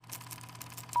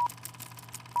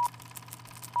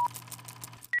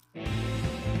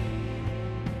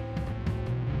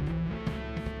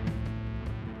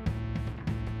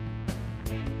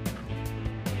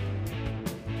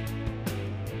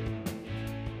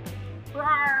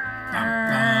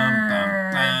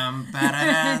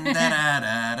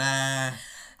Da-da-da-da.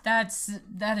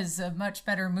 That is a much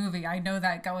better movie. I know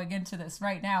that going into this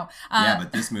right now. Yeah,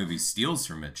 but this movie steals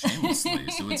from it shamelessly,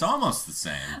 so it's almost the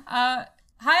same.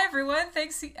 Hi everyone.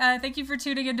 Thank you for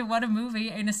tuning into What a Movie,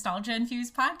 a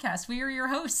nostalgia-infused podcast. We are your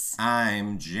hosts.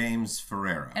 I'm James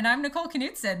Ferreira. And I'm Nicole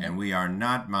Knutson. And we are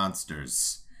not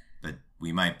monsters, but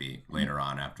we might be later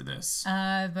on after this.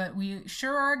 But we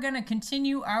sure are going to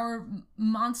continue our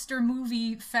monster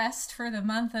movie fest for the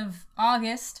month of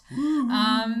August.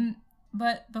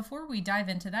 But before we dive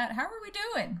into that, how are we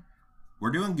doing?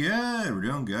 We're doing good.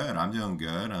 I'm doing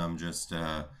good. I'm just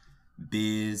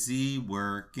busy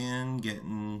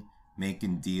working,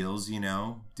 making deals,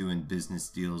 doing business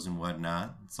deals and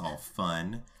whatnot. It's all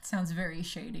fun. It sounds very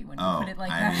shady when you put it like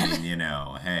that. I mean,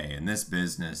 hey, in this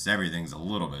business, everything's a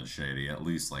little bit shady, at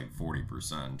least like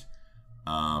 40%.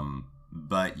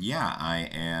 But yeah,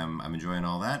 I'm enjoying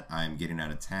all that. I'm getting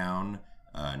out of town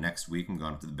next week. I'm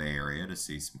going up to the Bay Area to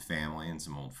see some family and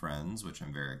some old friends, which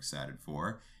I'm very excited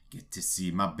for. Get to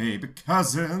see my baby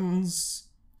cousins.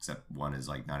 Except one is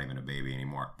like not even a baby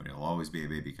anymore, but he'll always be a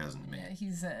baby cousin to me. Yeah,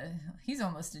 he's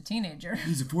almost a teenager.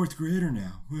 He's a 4th grader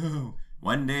now. Whoa.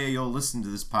 One day you'll listen to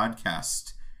this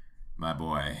podcast, my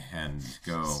boy, and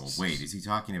go, wait, is he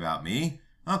talking about me?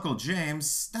 Uncle James,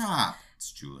 stop.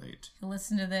 It's too late. He'll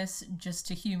listen to this just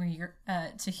to humor you,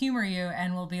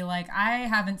 and we'll be like, I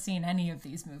haven't seen any of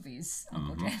these movies,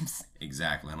 Uncle James.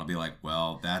 Exactly, and I'll be like,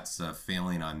 well, that's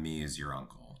failing on me as your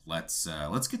uncle. Let's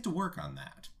get to work on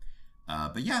that.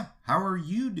 But yeah, how are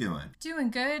you doing? Doing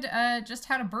good. Just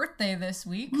had a birthday this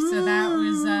week, so that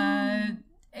was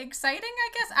exciting, I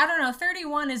guess. I don't know.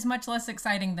 31 is much less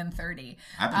exciting than 30.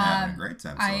 I've been having a great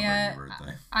time celebrating your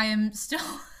birthday. I am still,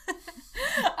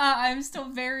 I'm still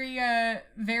very,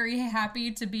 very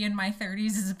happy to be in my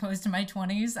 30s as opposed to my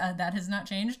 20s. That has not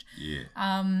changed. Yeah.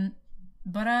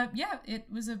 But yeah, it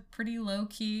was a pretty low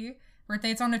key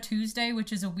birthday. It's on a Tuesday,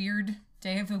 which is a weird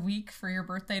day of the week for your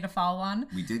birthday to fall on.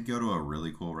 We did go to a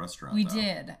really cool restaurant. We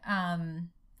did.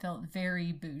 Felt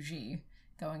very bougie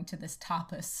going to this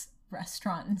tapas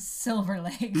restaurant in Silver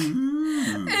Lake.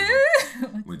 Ooh.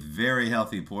 With very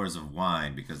healthy pours of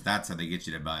wine, because that's how they get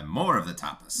you to buy more of the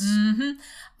tapas.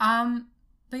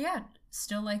 But yeah,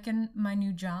 still liking my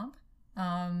new job.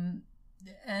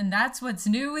 And that's what's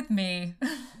new with me.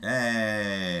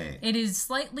 Hey! It is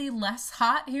slightly less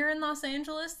hot here in Los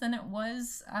Angeles than it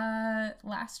was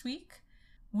last week,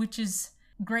 which is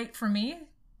great for me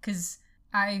because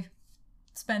I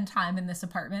spend time in this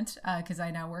apartment because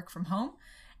I now work from home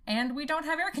and we don't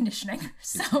have air conditioning.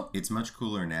 So it's much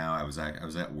cooler now. I was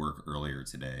at work earlier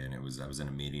today and I was in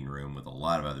a meeting room with a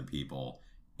lot of other people.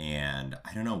 And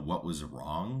I don't know what was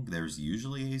wrong. There's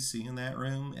usually AC in that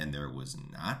room and there was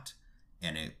not.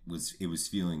 And it was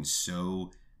feeling so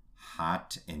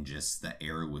hot and just the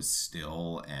air was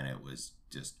still and it was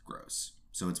just gross.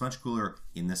 So it's much cooler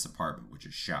in this apartment, which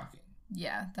is shocking.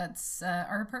 Yeah, that's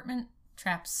our apartment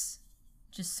traps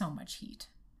just so much heat.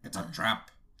 It's a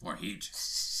trap for heat.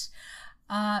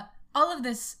 All of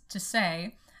this to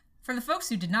say, for the folks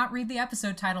who did not read the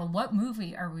episode title, what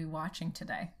movie are we watching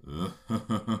today?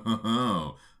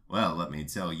 Well, let me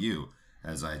tell you.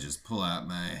 As I just pull out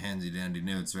my handy-dandy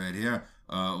notes right here,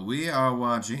 we are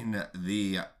watching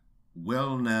the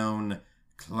well-known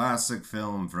classic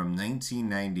film from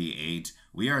 1998.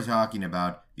 We are talking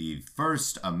about the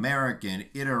first American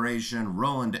iteration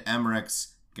Roland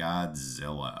Emmerich's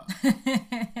Godzilla.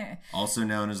 Also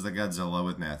known as the Godzilla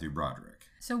with Matthew Broderick.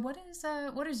 So what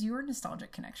is your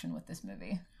nostalgic connection with this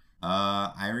movie?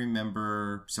 I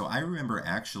remember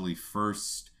actually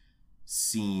first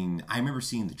I remember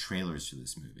seeing the trailers for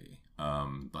this movie,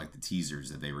 like the teasers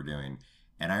that they were doing.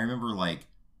 And I remember like,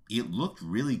 it looked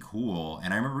really cool.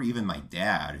 And I remember even my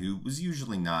dad, who was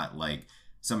usually not like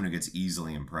someone who gets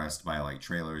easily impressed by like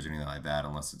trailers or anything like that,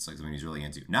 unless it's like something he's really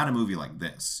into. Not a movie like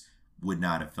this would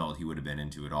not have felt he would have been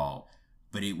into at all.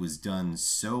 But it was done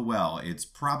so well. It's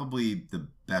probably the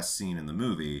best scene in the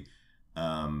movie.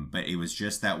 But it was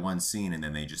just that one scene and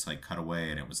then they just like cut away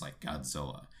and it was like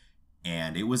Godzilla.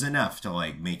 And it was enough to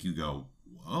like make you go,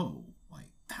 whoa, like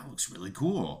that looks really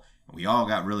cool. And we all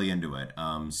got really into it.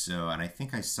 And I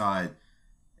think I saw it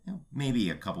maybe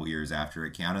a couple years after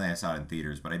it came out. I don't think I saw it in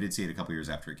theaters, but I did see it a couple years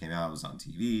after it came out. It was on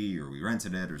TV or we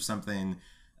rented it or something.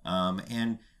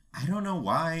 And I don't know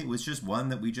why. It was just one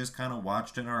that we just kind of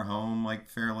watched in our home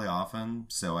like fairly often.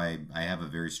 So I have a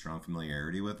very strong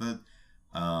familiarity with it.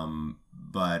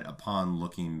 But upon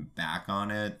looking back on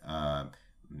it,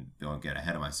 don't get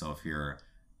ahead of myself here,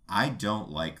 I don't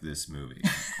like this movie.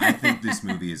 I think this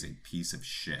movie is a piece of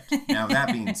shit. Now,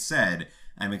 that being said,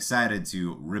 I'm excited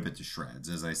to rip it to shreds,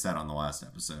 as I said on the last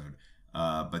episode.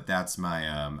 But that's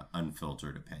my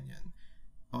unfiltered opinion.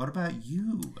 What about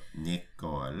you,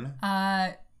 Nicole?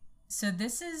 So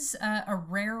this is a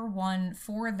rare one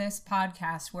for this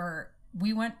podcast where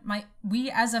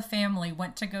we as a family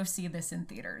went to go see this in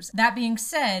theaters. That being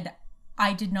said,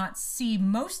 I did not see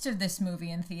most of this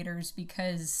movie in theaters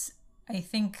because I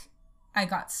think I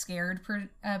got scared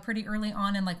pretty early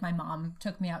on, and like my mom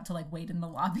took me out to like wait in the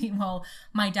lobby while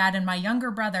my dad and my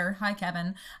younger brother, hi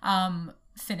Kevin,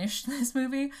 finished this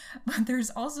movie. But there's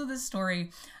also this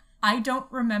story. I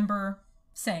don't remember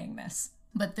saying this,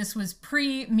 but this was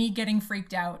pre me getting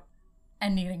freaked out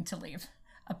and needing to leave.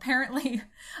 Apparently,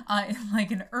 in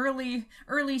like an early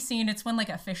scene, it's when like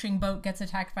a fishing boat gets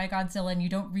attacked by Godzilla and you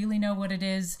don't really know what it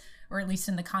is, or at least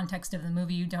in the context of the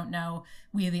movie, you don't know.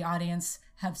 We, the audience,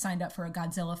 have signed up for a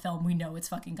Godzilla film. We know it's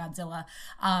fucking Godzilla.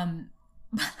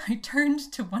 But I turned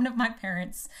to one of my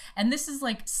parents, and this is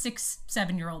like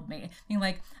 6-7-year-old me, being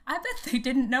like, I bet they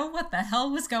didn't know what the hell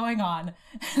was going on.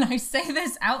 And I say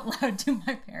this out loud to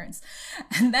my parents.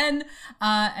 And then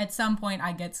at some point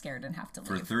I get scared and have to leave.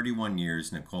 For 31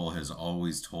 years, Nicole has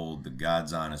always told the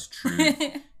God's honest truth.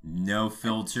 No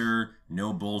filter,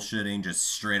 no bullshitting, just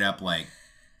straight up like,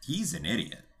 he's an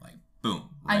idiot. Like, boom,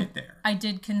 right there. I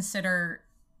did consider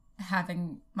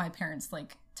having my parents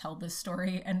like tell this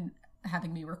story and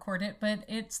having me record it, but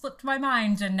it slipped my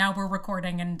mind, and now we're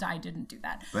recording, and I didn't do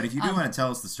that. But if you do want to tell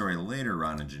us the story later,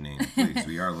 Ron and Janine, please,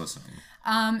 we are listening.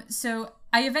 So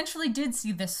I eventually did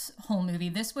see this whole movie.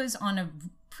 This was on a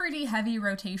pretty heavy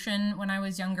rotation when I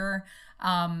was younger,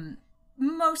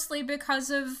 mostly because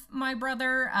of my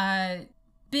brother.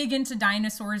 Big into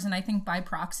dinosaurs, and I think by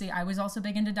proxy I was also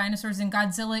big into dinosaurs, and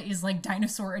Godzilla is like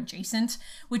dinosaur adjacent,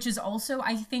 which is also,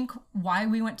 I think, why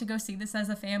we went to go see this as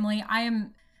a family.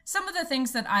 Some of the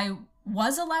things that I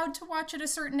was allowed to watch at a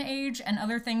certain age and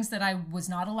other things that I was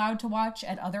not allowed to watch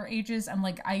at other ages, I'm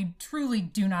like, I truly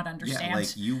do not understand. Yeah,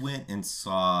 like you went and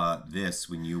saw this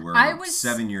when you were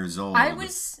 7 years old.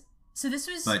 So this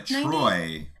was... But 90?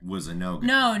 Troy was a no-go.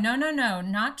 No,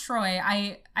 not Troy.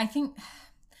 I think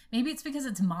maybe it's because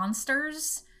it's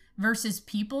monsters versus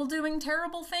people doing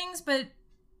terrible things, but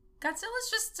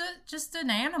Godzilla's just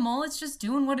an animal. It's just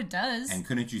doing what it does. And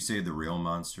couldn't you say the real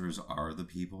monsters are the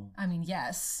people? I mean,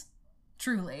 yes.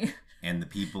 Truly. And the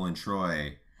people in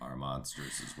Troy are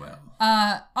monsters as well.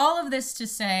 All of this to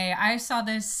say, I saw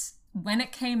this when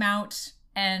it came out,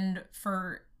 and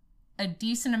for a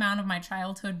decent amount of my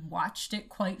childhood watched it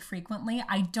quite frequently.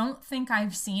 I don't think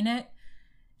I've seen it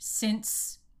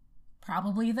since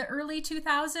probably the early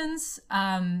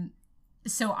 2000s.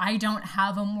 So I don't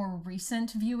have a more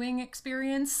recent viewing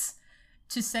experience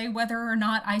to say whether or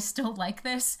not I still like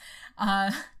this,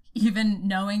 even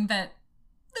knowing that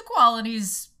the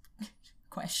quality's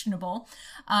questionable.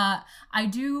 I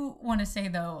do want to say,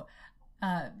 though,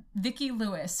 Vicki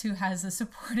Lewis, who has a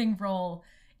supporting role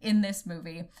in this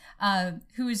movie,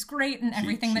 who is great in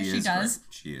everything that she does. Great.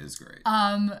 She is great.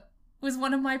 Was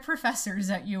one of my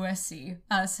professors at USC.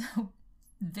 So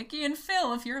Vicki and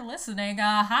Phil, if you're listening,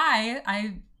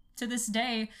 hi. To this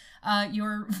day,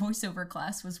 your voiceover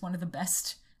class was one of the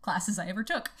best classes I ever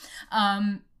took.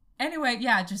 Anyway,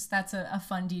 yeah, just that's a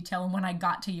fun detail. And when I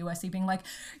got to USC, being like,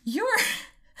 you're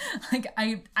like,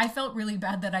 I felt really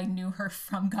bad that I knew her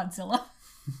from Godzilla.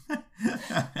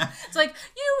 It's like,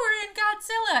 you were in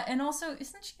Godzilla, and also,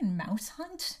 isn't she in Mouse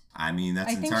Hunt? I mean,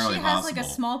 that's entirely possible. I think she has possible. like a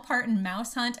small part in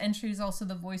Mouse Hunt, and she's also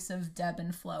the voice of Deb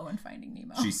and Flo in Finding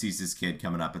Nemo. She sees this kid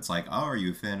coming up. It's like, oh, are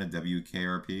you a fan of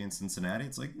WKRP in Cincinnati?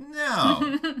 It's like,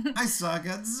 no, I saw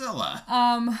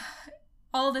Godzilla.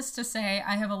 All this to say,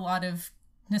 I have a lot of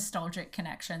nostalgic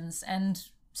connections and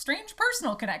strange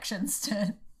personal connections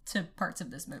to parts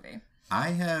of this movie. I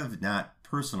have not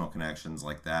personal connections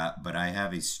like that, but I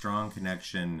have a strong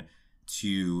connection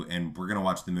to, and we're going to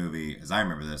watch the movie as I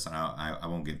remember this, and I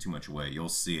won't give too much away. You'll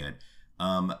see it.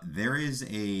 There is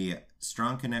a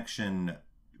strong connection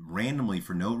randomly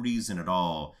for no reason at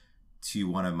all to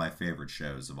one of my favorite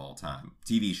shows of all time,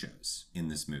 TV shows in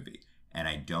this movie, and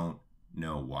I don't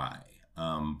know why.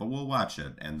 But we'll watch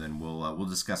it, and then we'll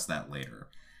discuss that later.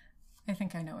 I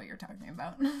think I know what you're talking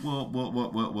about.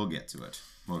 We'll get to it.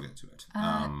 We'll get to it.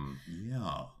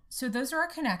 Yeah. So those are our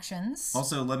connections.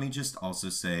 Also, let me just also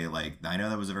say, like, I know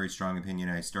that was a very strong opinion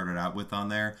I started out with on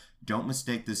there. Don't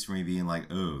mistake this for me being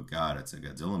like, oh, God, it's a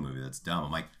Godzilla movie. That's dumb.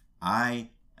 I'm like,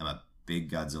 I am a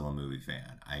big Godzilla movie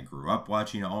fan. I grew up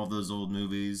watching all of those old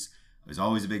movies. I was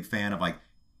always a big fan of, like,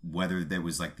 whether there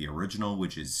was, like, the original,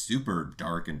 which is super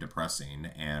dark and depressing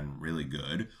and really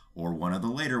good, or one of the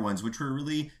later ones, which were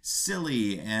really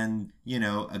silly and, you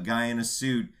know, a guy in a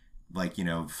suit, like, you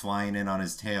know, flying in on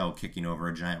his tail, kicking over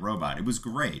a giant robot. It was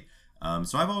great.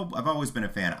 So I've always been a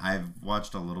fan. I've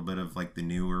watched a little bit of like the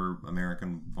newer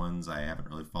American ones. I haven't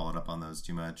really followed up on those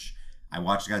too much. I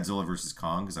watched Godzilla vs.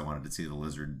 Kong because I wanted to see the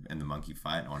lizard and the monkey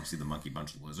fight. I wanted to see the monkey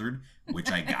punch the lizard,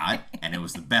 which I got, and it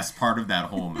was the best part of that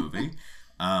whole movie.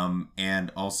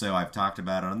 And also, I've talked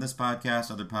about it on this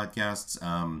podcast, other podcasts.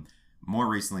 More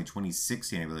recently,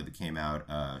 2016, I believe it came out.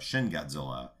 Shin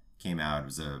Godzilla came out. It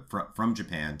was from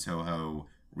Japan. Toho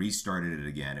restarted it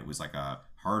again. It was like a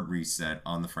hard reset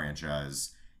on the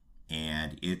franchise,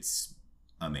 and it's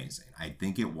amazing. I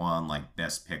think it won like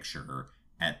Best Picture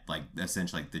at like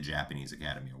essentially like the Japanese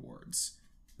Academy Awards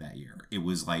that year. It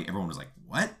was like everyone was like,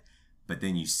 "What?" But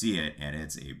then you see it, and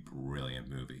it's a brilliant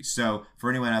movie. So for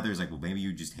anyone out there who's like, "Well, maybe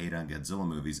you just hate on Godzilla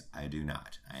movies," I do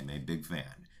not. I'm a big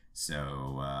fan.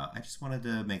 So I just wanted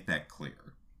to make that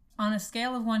clear. On a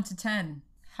scale of 1 to 10,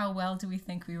 how well do we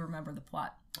think we remember the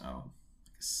plot? Oh,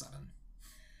 like a 7.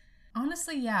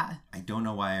 Honestly, yeah. I don't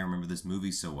know why I remember this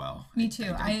movie so well. Me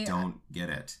too. I don't get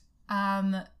it.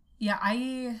 Yeah,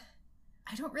 I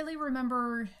don't really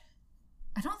remember.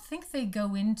 I don't think they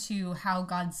go into how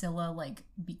Godzilla like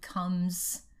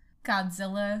becomes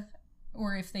Godzilla,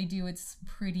 or if they do, it's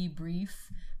pretty brief.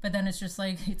 But then it's just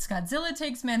like it's Godzilla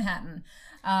takes Manhattan.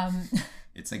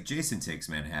 It's like Jason Takes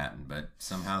Manhattan, but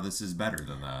somehow this is better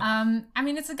than that. I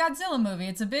mean, it's a Godzilla movie.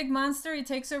 It's a big monster. He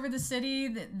takes over the city.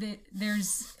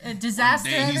 There's a disaster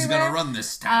One day he's everywhere. gonna run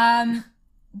this town.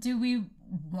 Do we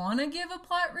want to give a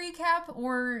plot recap,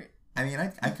 or? I mean,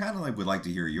 I kind of would like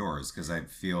to hear yours because I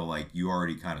feel like you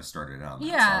already kind of started on that.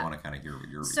 Yeah. So I want to kind of hear what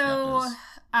your recap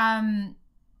is.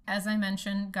 As I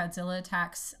mentioned, Godzilla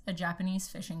attacks a Japanese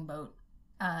fishing boat,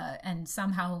 and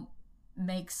somehow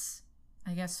makes,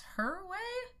 I guess, her way?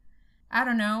 I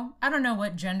don't know. I don't know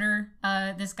what gender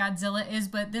this Godzilla is,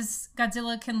 but this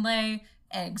Godzilla can lay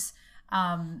eggs.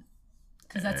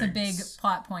 Because that's a big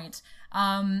plot point.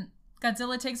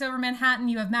 Godzilla takes over Manhattan.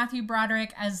 You have Matthew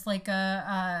Broderick as like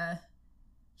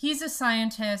he's a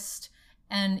scientist,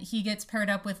 and he gets paired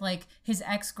up with like his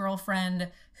ex-girlfriend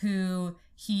who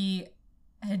he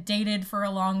had dated for a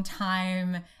long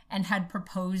time and had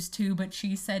proposed to, but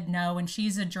she said no, and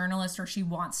she's a journalist, or she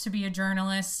wants to be a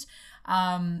journalist.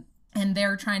 And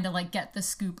they're trying to like get the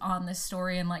scoop on this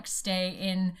story and like stay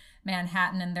in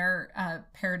Manhattan, and they're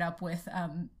paired up with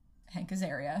Hank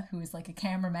Azaria, who is like a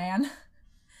cameraman.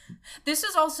 This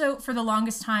is also, for the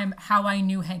longest time, how I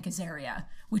knew Hank Azaria,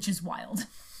 which is wild.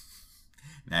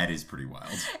 That is pretty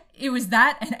wild. It was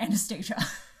that and Anastasia.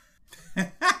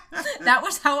 That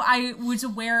was how I was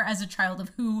aware as a child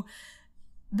of who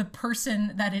the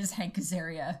person that is Hank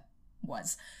Azaria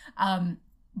was. Yeah,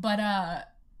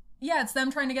 it's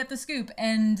them trying to get the scoop,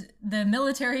 and the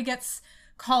military gets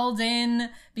called in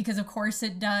because of course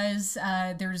it does.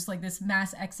 There's like this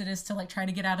mass exodus to like try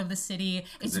to get out of the city.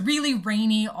 It's really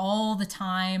rainy all the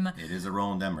time. It is a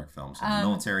Roland Emmerich film, so the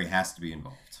military has to be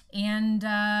involved. And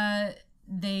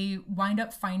they wind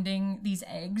up finding these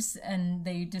eggs, and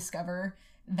they discover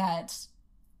that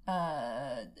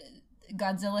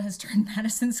Godzilla has turned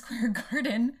Madison Square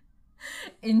Garden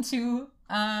into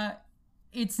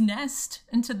its nest,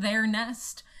 into their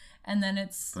nest. And then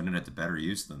it's putting it to better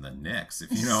use than the Knicks,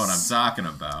 if you know what I'm talking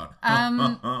about.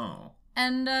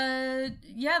 And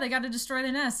yeah, they got to destroy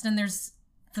the nest. And there's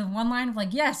the one line of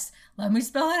like, "Yes, let me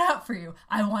spell it out for you.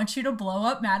 I want you to blow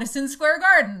up Madison Square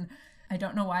Garden." I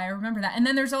don't know why I remember that. And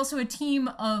then there's also a team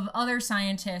of other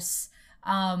scientists,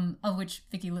 of which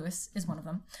Vicki Lewis is one of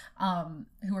them,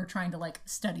 who are trying to like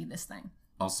study this thing.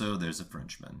 Also, there's a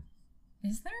Frenchman.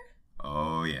 Is there?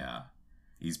 Oh yeah.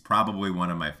 He's probably one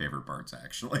of my favorite parts,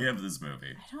 actually, of this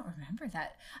movie. I don't remember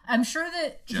that. I'm sure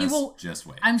that Just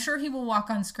wait. I'm sure he will walk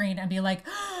on screen and be like,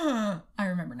 I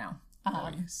remember now.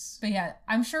 Yes. But yeah,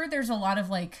 I'm sure there's a lot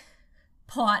of like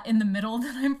plot in the middle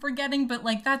that I'm forgetting, but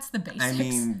like that's the basics. I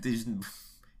mean,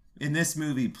 in this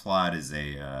movie, plot is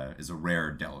a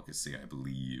rare delicacy, I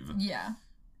believe. Yeah.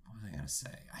 What was I gonna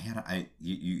say?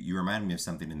 You reminded me of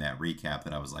something in that recap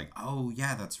that I was like, oh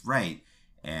yeah, that's right.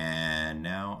 And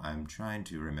now I'm trying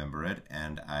to remember it,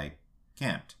 and I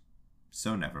can't.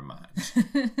 So never mind.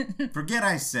 Forget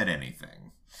I said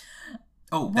anything.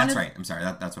 Oh, that's right. I'm sorry.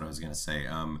 That's what I was going to say.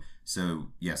 So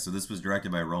this was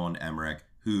directed by Roland Emmerich,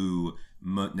 who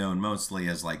known mostly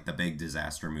as like the big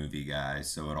disaster movie guy.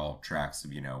 So it all tracks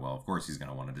of, well, of course he's going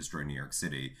to want to destroy New York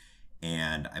City.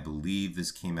 And I believe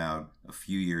this came out a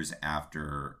few years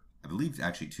after,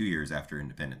 actually 2 years after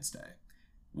Independence Day,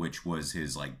 which was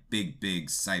his like big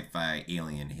sci-fi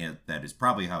alien hit. That is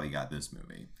probably how he got this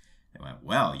movie. They went,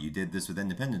 well, you did this with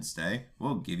Independence Day,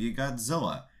 we'll give you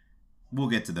Godzilla. We'll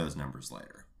get to those numbers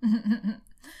later.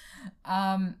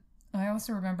 I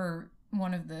also remember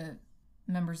one of the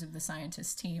members of the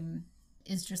scientist team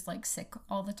is just like sick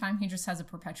all the time. He just has a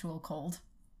perpetual cold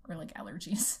or like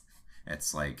allergies.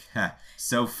 It's like,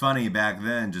 so funny back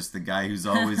then, just the guy who's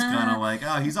always kind of like,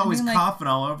 oh, he's always coughing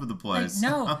all over the place.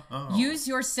 Like, no, use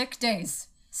your sick days.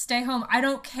 Stay home. I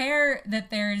don't care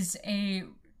that there's a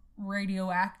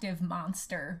radioactive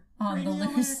monster on the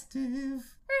loose. Radioactive.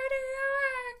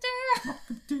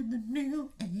 Welcome to the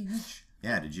new age.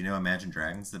 Yeah, did you know Imagine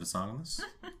Dragons did a song on this?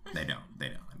 They don't.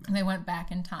 They went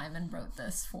back in time and wrote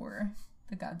this for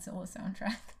the Godzilla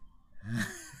soundtrack.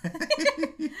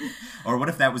 Or what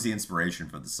if that was the inspiration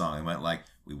for the song? They went like,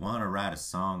 we want to write a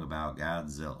song about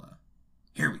Godzilla.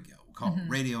 Here we go. We'll call it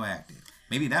Radioactive.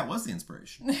 Maybe that was the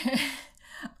inspiration.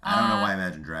 I don't know why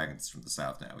Imagine Dragons is from the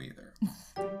South now either.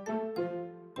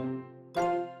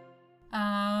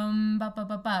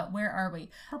 Where are we?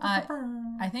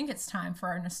 I think it's time for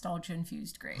our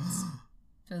nostalgia-infused grades.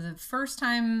 So the first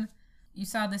time you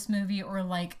saw this movie, or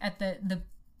like at the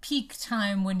peak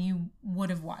time when you would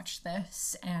have watched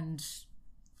this, and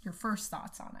your first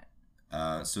thoughts on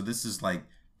it. So this is like,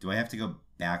 do I have to go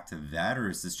back to that, or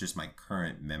is this just my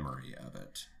current memory of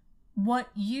it? What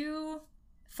you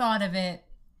thought of it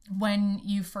when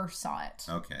you first saw it.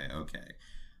 Okay.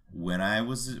 When I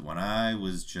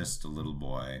was just a little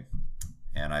boy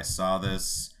and I saw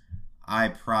this, I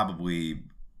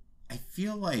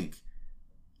feel like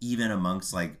even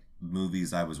amongst like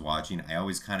movies I was watching, I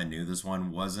always kind of knew this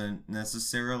one wasn't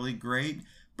necessarily great,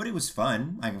 but it was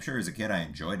fun. Like, I'm sure as a kid I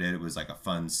enjoyed it. It was like a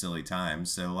fun, silly time.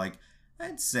 So like,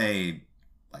 I'd say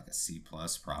like a C+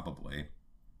 probably.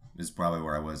 Is probably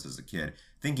where I was as a kid.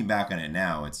 Thinking back on it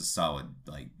now, it's a solid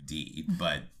like D,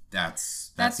 but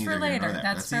that's for later.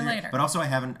 That's for later. But also I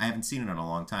haven't seen it in a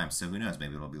long time, so who knows?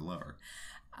 Maybe it'll be lower.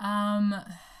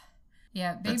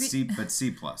 Yeah, baby. But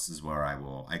C+ is where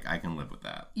I can live with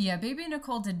that. Yeah, Baby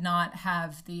Nicole did not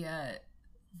have the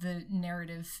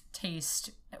narrative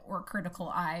taste or critical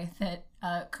eye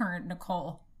that current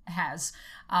Nicole has.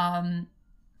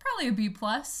 Probably a B+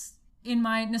 in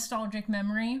my nostalgic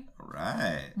memory. All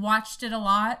right. Watched it a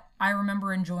lot. I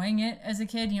remember enjoying it as a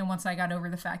kid, once I got over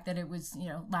the fact that it was,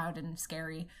 loud and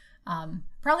scary.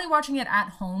 Probably watching it at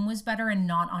home was better and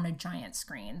not on a giant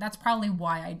screen. That's probably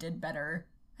why I did better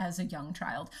as a young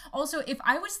child. Also, if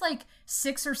I was like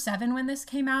 6 or 7 when this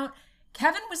came out,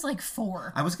 Kevin was like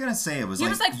 4. I was gonna say he was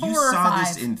like 4 you or 5. Saw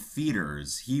this in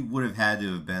theaters. He would have had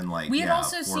to have been like. We had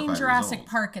also 4 seen Jurassic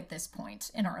Park at this point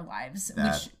in our lives,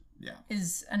 which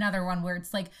is another one where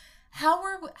it's like, how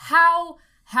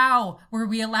were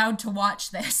we allowed to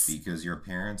watch this? Because your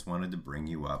parents wanted to bring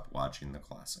you up watching the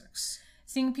classics.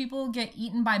 Seeing people get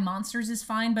eaten by monsters is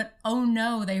fine, but oh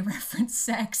no, they reference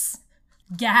sex.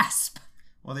 Gasp.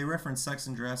 Well, they reference sex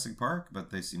in Jurassic Park,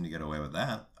 but they seem to get away with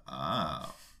that.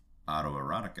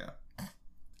 Autoerotica.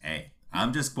 Hey,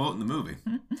 I'm just quoting the movie.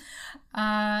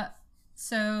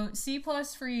 So C+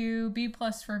 for you, B+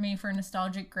 for me for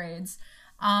nostalgic grades.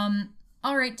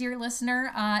 All right, dear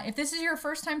listener, if this is your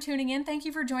first time tuning in, thank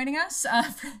you for joining us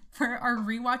for our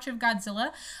rewatch of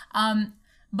Godzilla.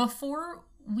 Before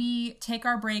we take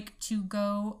our break to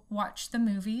go watch the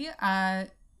movie,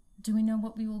 do we know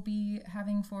what we will be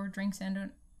having for drinks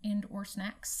and or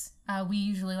snacks? We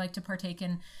usually like to partake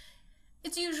in,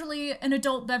 it's usually an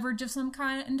adult beverage of some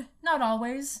kind, not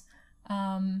always.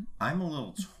 I'm a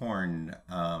little torn.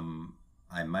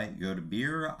 I might go to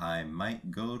beer. I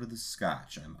might go to the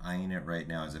scotch. I'm eyeing it right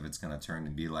now as if it's going to turn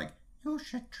and be like, you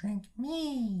should drink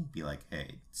me. Be like,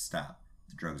 hey, stop.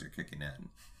 The drugs are kicking in.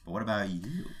 But what about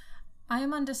you? I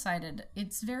am undecided.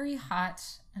 It's very hot,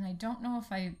 and I don't know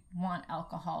if I want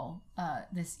alcohol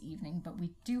this evening, but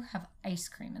we do have ice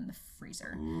cream in the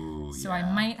freezer. Ooh, so I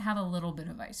might have a little bit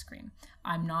of ice cream.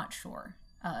 I'm not sure.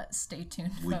 Stay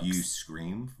tuned, Would folks. you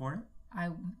scream for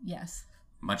it? Yes.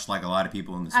 Much like a lot of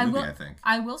people in this movie, I think.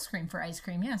 I will scream for ice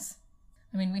cream, yes.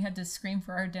 I mean, we had to scream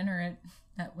for our dinner at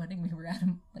that wedding we were at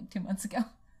like 2 months ago.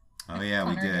 Oh, yeah,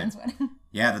 we did.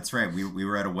 Yeah, that's right. We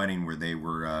were at a wedding where they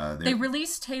were... They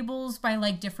released tables by,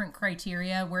 like, different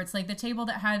criteria, where it's, like, the table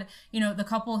that had, the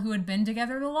couple who had been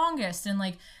together the longest, and,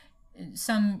 like,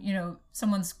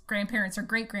 someone's grandparents or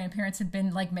great-grandparents had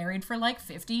been, like, married for, like,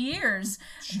 50 years.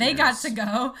 Cheers. They got to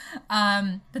go.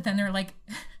 But then they're, like...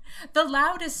 the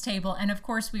loudest table, and of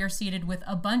course we are seated with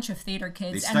a bunch of theater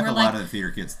kids. They stuck a lot of the theater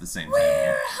kids at the same time.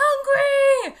 We're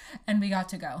hungry! And we got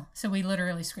to go. So we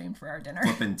literally screamed for our dinner.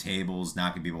 Flipping tables,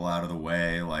 knocking people out of the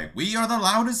way, like, we are the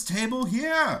loudest table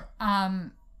here!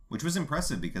 Which was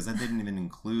impressive because that didn't even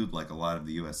include, like, a lot of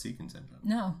the USC contingent.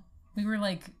 No. We were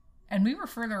like, and we were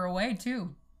further away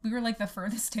too. We were like the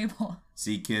furthest table.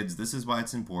 See, kids, this is why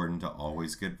it's important to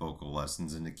always get vocal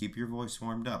lessons and to keep your voice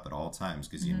warmed up at all times,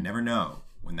 because you never know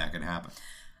when that could happen.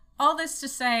 All this to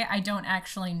say, I don't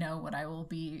actually know what I will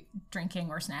be drinking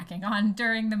or snacking on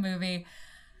during the movie.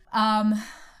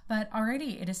 But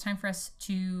alrighty, it is time for us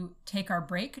to take our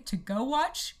break to go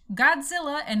watch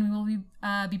Godzilla, and we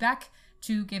will be back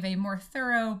to give a more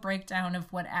thorough breakdown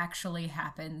of what actually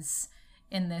happens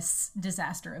in this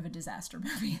disaster of a disaster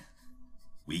movie.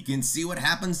 We can see what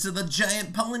happens to the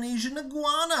giant Polynesian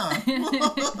iguana.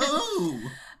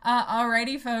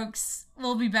 Alrighty, folks,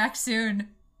 we'll be back soon.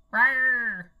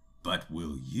 Rawr. But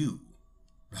will you?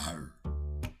 Rawr.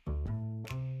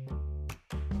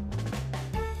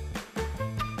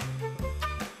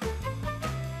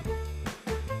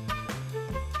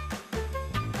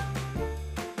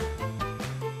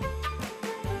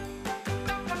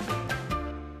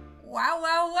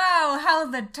 Wow, how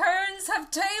the turns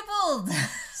have tabled.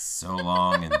 So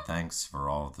long, and thanks for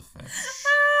all the fish.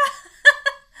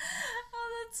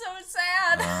 Oh, that's so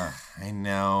sad. I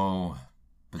know,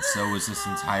 but so was this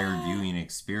entire viewing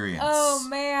experience. Oh,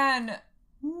 man.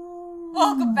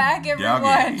 Welcome back, everyone.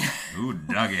 Dougie. Ooh,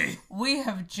 Dougie. We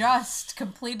have just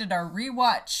completed our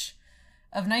rewatch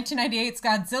of 1998's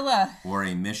Godzilla. Or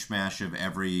a mishmash of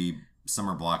every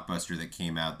summer blockbuster that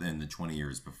came out in the 20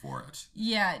 years before it.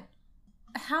 Yeah.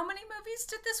 How many movies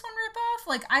did this one rip off?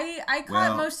 Like, I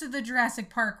caught most of the Jurassic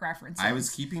Park references. I was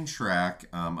keeping track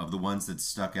of the ones that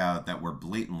stuck out that were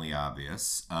blatantly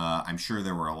obvious. I'm sure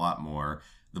there were a lot more.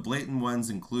 The blatant ones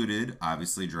included,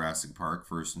 obviously, Jurassic Park,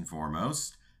 first and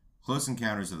foremost, Close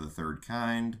Encounters of the Third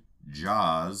Kind,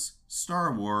 Jaws,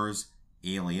 Star Wars,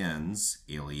 Aliens,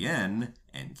 Alien,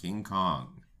 and King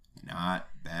Kong. Not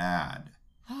bad.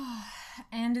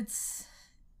 And it's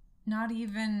not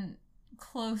even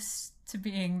close to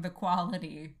being the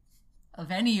quality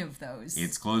of any of those.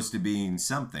 It's close to being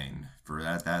something. For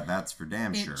that's for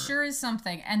damn sure. It sure is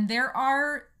something. And there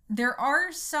are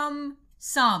some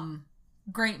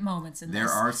great moments in this. There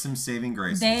are some saving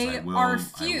graces. They are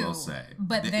few, I will say.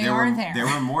 But they are there. There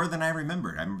were more than I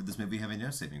remembered. I remember this movie having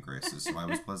no saving graces, so I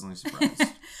was pleasantly surprised.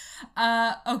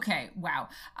 Okay, wow.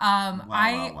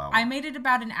 Wow. I made it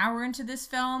about an hour into this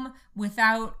film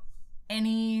without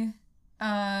any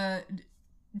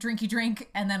drinky drink,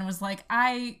 and then was like,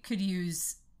 I could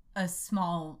use a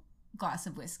small glass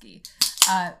of whiskey.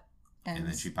 And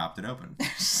then she popped it open.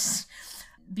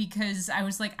 Because I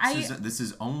was like, This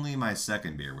is only my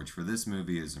second beer, which for this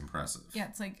movie is impressive. Yeah,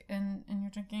 it's like, and you're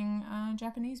drinking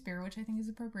Japanese beer, which I think is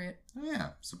appropriate. Oh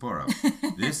yeah, Sapporo.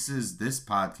 This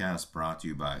podcast brought to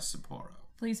you by Sapporo.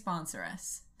 Please sponsor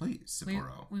us. Please,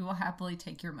 Sapporo. We will happily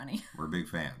take your money. We're big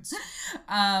fans.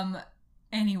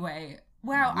 Anyway,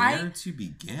 wow. Where to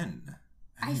begin?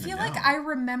 I feel like I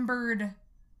remembered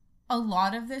a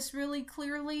lot of this really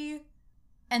clearly,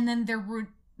 and then there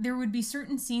would be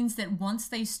certain scenes that once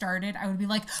they started, I would be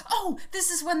like, oh, this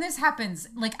is when this happens.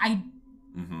 Like,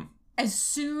 as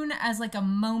soon as, like, a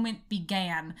moment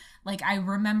began, like, I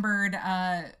remembered,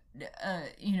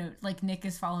 like, Nick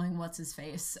is following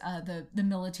what's-his-face, the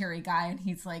military guy, and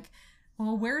he's like,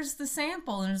 well, where's the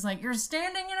sample? And it's like, you're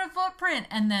standing in a footprint.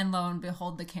 And then, lo and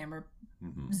behold, the camera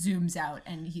zooms out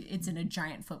and it's in a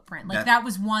giant footprint. Like, that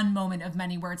was one moment of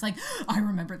many where it's like, I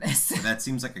remember this. So that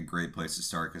seems like a great place to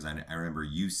start, because I remember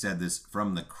you said this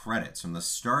from the credits, from the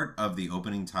start of the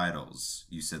opening titles,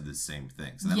 you said the same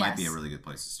thing. So that might be a really good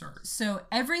place to start. So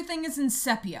everything is in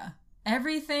sepia.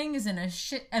 Everything is in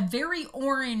a very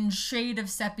orange shade of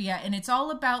sepia, and it's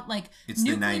all about, like, it's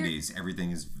the 90s.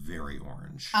 Everything is very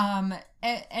orange. And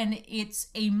it's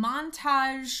a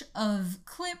montage of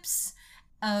clips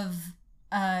of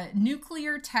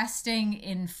nuclear testing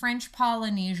in French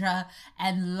Polynesia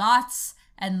and lots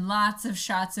of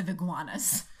shots of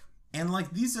iguanas. And,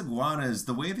 like, these iguanas,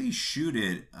 the way they shoot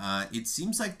it, it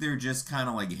seems like they're just kind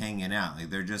of, like, hanging out. Like,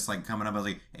 they're just, like, coming up and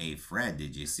like, hey, Fred,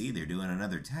 did you see? They're doing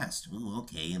another test. Ooh,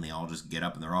 okay. And they all just get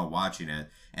up and they're all watching it.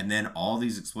 And then all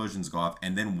these explosions go off.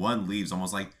 And then one leaves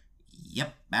almost like,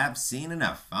 yep, I've seen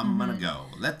enough. I'm gonna go.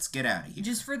 Let's get out of here.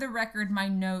 Just for the record, my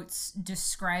notes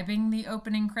describing the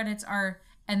opening credits are,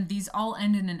 and these all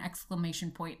end in an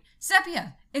exclamation point,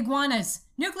 sepia, iguanas,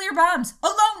 nuclear bombs, a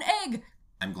lone egg.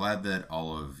 I'm glad that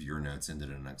all of your notes ended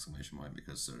in an exclamation point,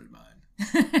 because so did mine.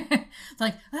 It's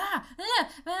like,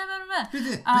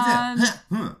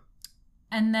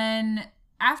 and then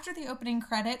after the opening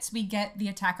credits, we get the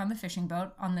attack on the fishing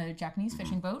boat, on the Japanese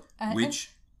fishing boat. Which,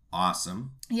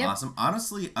 awesome. Yep. Awesome.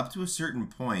 Honestly, up to a certain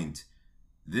point,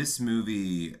 this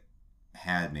movie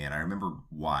had me, and I remember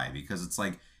why. Because it's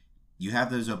like, you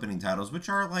have those opening titles, which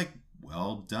are, like,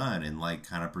 well done and like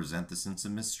kind of present the sense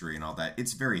of mystery and all that.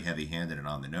 It's very heavy-handed and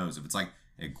on the nose. If it's like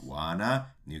iguana,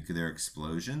 nuclear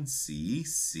explosion,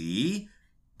 see,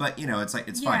 but you know, it's like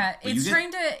it's fine. Yeah, But it's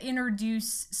trying to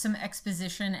introduce some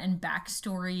exposition and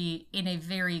backstory in a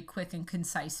very quick and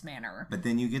concise manner. But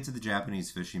then you get to the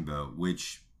Japanese fishing boat,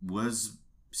 which was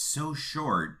so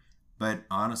short, but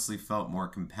honestly felt more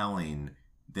compelling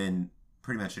than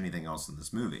pretty much anything else in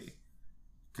this movie.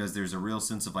 Because there's a real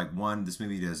sense of like, one, this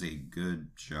movie does a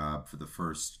good job for the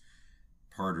first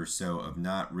part or so of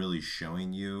not really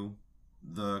showing you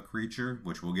the creature,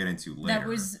 which we'll get into later. That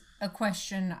was a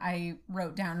question I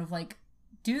wrote down of like,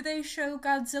 do they show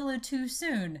Godzilla too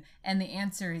soon? And the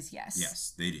answer is yes.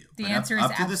 Yes, they do. The But answer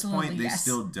up is to this absolutely point, they yes.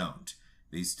 still don't.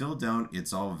 They still don't.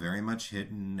 It's all very much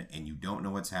hidden, and you don't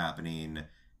know what's happening.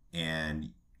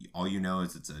 And all you know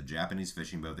is it's a Japanese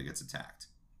fishing boat that gets attacked.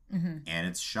 Mm-hmm. And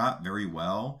it's shot very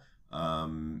well.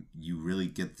 You really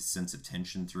get the sense of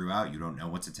tension throughout. You don't know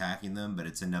what's attacking them, but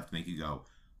it's enough to make you go,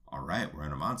 all right, we're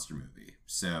in a monster movie.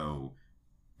 So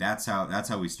that's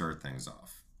how we start things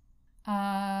off.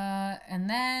 And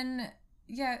then,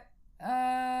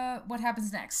 what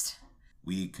happens next?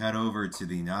 We cut over to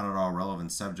the not at all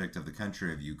relevant subject of the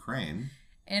country of Ukraine.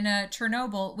 In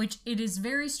Chernobyl, which it is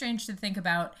very strange to think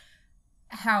about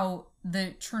how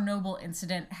the Chernobyl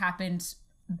incident happened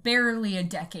barely a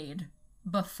decade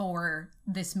before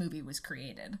this movie was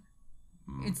created.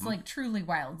 Mm-hmm. It's like truly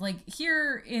wild. Like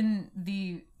here in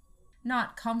the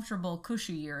not comfortable,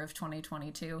 cushy year of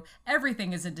 2022,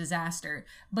 everything is a disaster.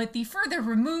 But the further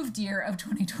removed year of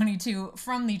 2022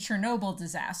 from the Chernobyl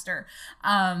disaster,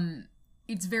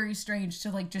 it's very strange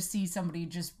to like just see somebody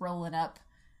just rolling up,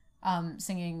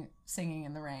 singing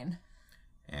in the rain.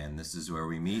 And this is where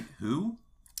we meet who?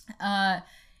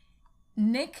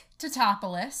 Nick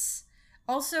Tatopoulos.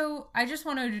 Also, I just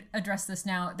want to address this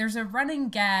now. There's a running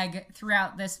gag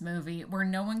throughout this movie where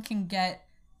no one can get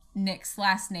Nick's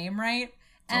last name right.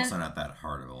 It's also not that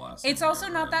hard of a last name. It's also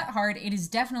not that hard. It is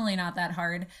definitely not that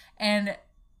hard. And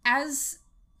as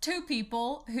two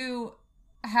people who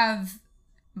have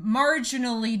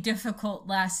marginally difficult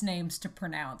last names to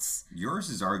pronounce. Yours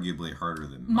is arguably harder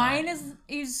than mine. Mine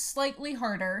is slightly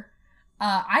harder.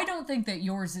 I don't think that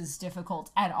yours is difficult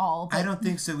at all. I don't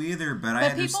think so either, but I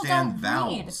understand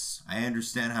vowels. I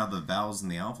understand how the vowels in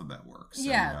the alphabet work. So,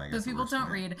 yeah, but people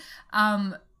don't read.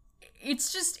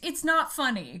 It's not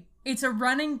funny. It's a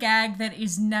running gag that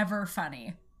is never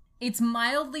funny. It's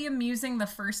mildly amusing the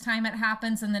first time it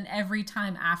happens, and then every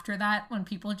time after that, when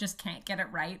people just can't get it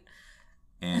right.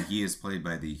 And he is played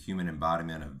by the human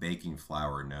embodiment of baking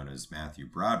flour known as Matthew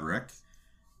Broderick,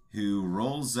 who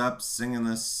rolls up singing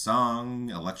this song,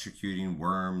 electrocuting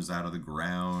worms out of the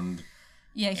ground.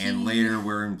 Yeah, and later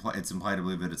it's implied to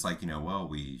believe that it's like, well,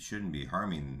 we shouldn't be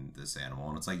harming this animal.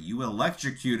 And it's like, you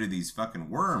electrocuted these fucking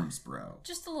worms, bro.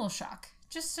 Just a little shock.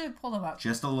 Just to pull them up.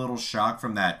 Just a little shock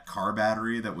from that car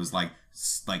battery that was like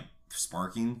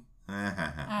sparking.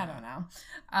 I don't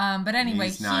know. But anyway,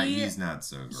 he's not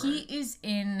so great. He is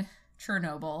in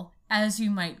Chernobyl, as you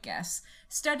might guess,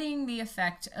 studying the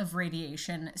effect of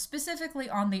radiation, specifically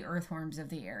on the earthworms of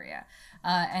the area.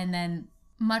 And then,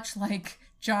 much like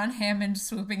John Hammond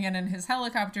swooping in his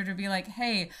helicopter to be like,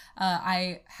 hey,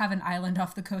 I have an island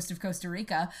off the coast of Costa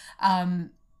Rica,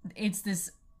 it's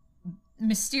this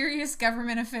mysterious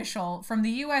government official from the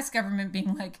U.S. government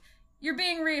being like, you're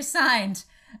being reassigned.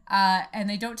 And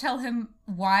they don't tell him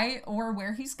why or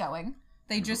where he's going.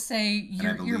 They just say,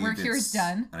 your work here is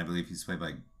done. And I believe he's played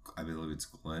by, I believe it's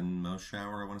Glenn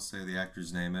Moschauer, I want to say the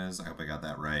actor's name is. I hope I got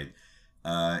that right.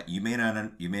 You may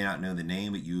not know the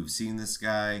name, but you've seen this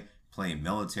guy play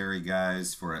military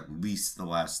guys for at least the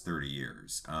last 30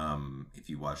 years. If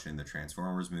you watch in the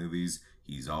Transformers movies,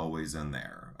 he's always in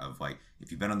there. Of like,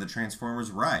 if you've been on the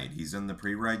Transformers ride, he's in the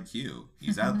pre-ride queue.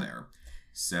 He's out there.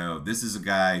 So this is a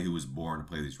guy who was born to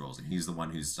play these roles, and he's the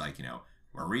one who's like,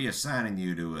 we're reassigning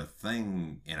you to a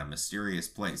thing in a mysterious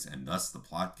place, and thus the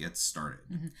plot gets started.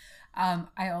 Mm-hmm.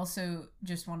 I also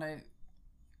just want to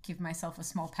give myself a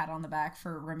small pat on the back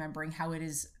for remembering how it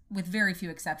is, with very few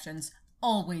exceptions,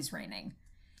 always raining.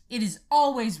 It is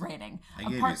always raining. I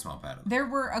gave you a small pat on the back. There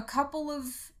were a couple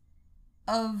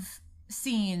of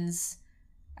scenes,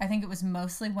 I think it was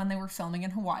mostly when they were filming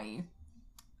in Hawaii,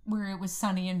 where it was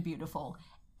sunny and beautiful.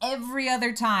 Every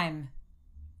other time,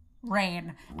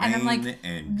 rain. And I'm like,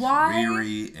 and why?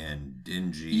 Dreary and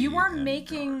dingy. You are and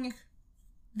making dark.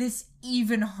 This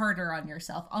even harder on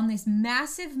yourself. On this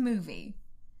massive movie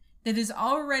that is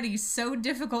already so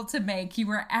difficult to make,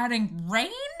 you are adding rain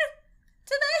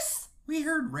to this? We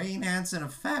heard rain adds an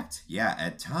effect. Yeah,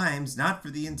 at times, not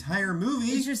for the entire movie.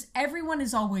 It's just everyone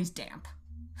is always damp.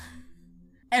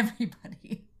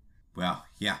 everybody. Well,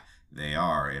 yeah, they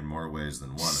are in more ways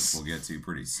than one, as we'll get to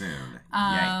pretty soon.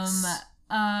 Yikes.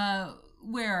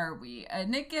 Where are we?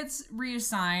 Nick gets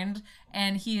reassigned,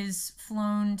 and he is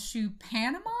flown to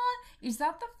Panama. Is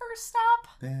that the first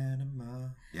stop? Panama.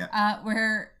 Yeah.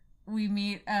 Where we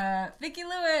meet Vicki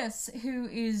Lewis, who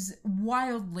is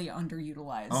wildly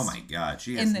underutilized. Oh my God,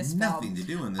 she has nothing to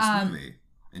do in this movie,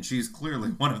 and she's clearly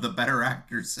one of the better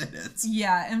actors in it.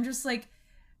 Yeah, I'm just like,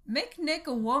 make Nick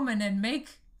a woman and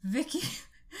make Vicki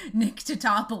Nick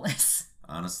Totopoulos.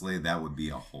 Honestly, that would be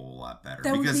a whole lot better.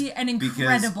 That would be an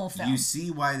incredible film. You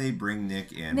see why they bring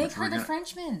Nick in. Make her the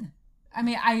Frenchman. I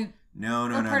mean, No.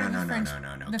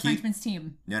 The Frenchman's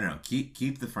team. No.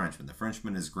 Keep the Frenchman. The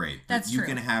Frenchman is great. That's true. You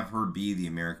can have her be the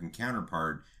American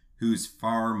counterpart, who's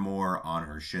far more on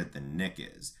her shit than Nick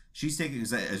is. She's taking,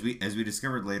 as we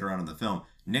discovered later on in the film,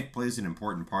 Nick plays an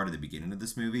important part at the beginning of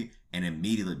this movie and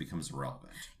immediately becomes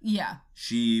irrelevant. Yeah.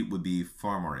 She would be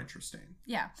far more interesting.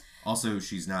 Yeah. Also,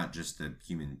 she's not just a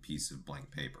human piece of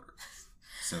blank paper.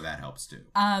 So that helps too.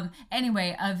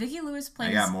 Anyway, Vicki Lewis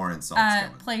plays. I got more insults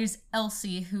coming. Plays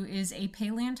Elsie, who is a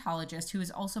paleontologist who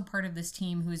is also part of this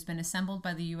team who has been assembled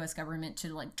by the U.S. government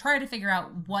to like try to figure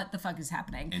out what the fuck is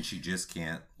happening. And she just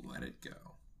can't let it go.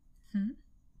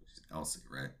 She's Elsie,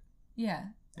 right? Yeah.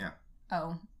 Yeah.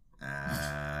 Oh.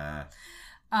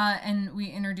 And we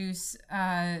introduce.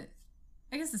 I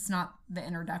guess it's not the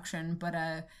introduction, but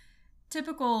a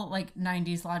typical like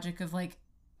 '90s logic of like,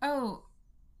 oh,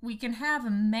 we can have a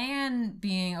man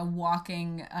being a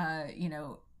walking,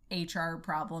 HR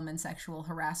problem and sexual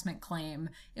harassment claim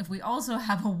if we also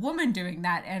have a woman doing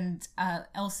that. And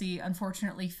Elsie,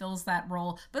 unfortunately, fills that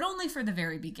role, but only for the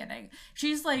very beginning.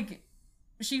 She's like,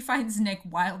 she finds Nick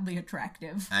wildly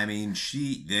attractive. I mean,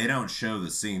 they don't show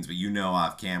the scenes, but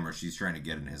off camera, she's trying to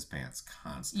get in his pants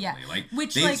constantly.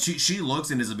 Yeah. She looks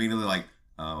and is immediately like,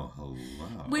 oh, hello.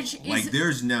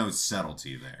 There's no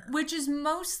subtlety there. Which is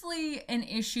mostly an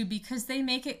issue because they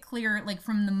make it clear, like,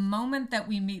 from the moment that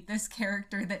we meet this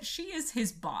character, that she is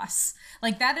his boss.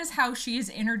 Like, that is how she is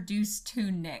introduced to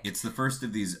Nick. It's the first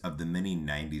of the many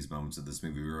 90s moments of this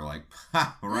movie. We were like,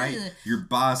 ha, right? Ugh. Your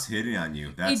boss hitting on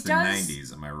you. That's the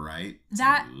 90s. Am I right?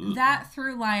 That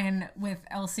through line with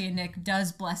Elsie and Nick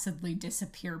does blessedly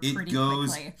disappear pretty quickly. It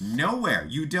goes nowhere.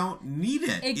 You don't need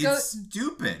it. It's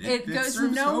stupid. It goes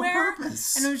nowhere,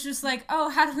 and it was just like, oh,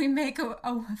 how do we make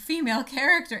a female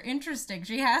character interesting?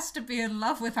 She has to be in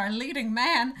love with our leading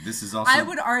man. This is also, I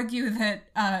would argue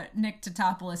that Nick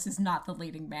Totopoulos is not the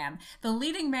leading man. The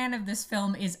leading man of this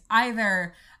film is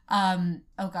either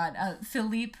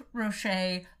Philippe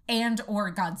Rocher and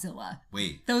or Godzilla.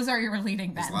 Wait, those are your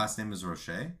leading men. His last name is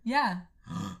Rocher? Yeah.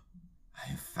 I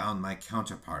have found my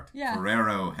counterpart. Yeah.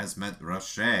 Ferrero has met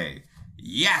Rocher.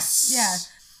 Yes. Yeah.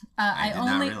 I did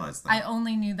not realize that. I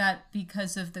only knew that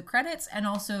because of the credits, and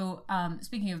also,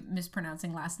 speaking of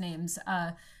mispronouncing last names,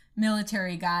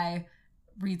 military guy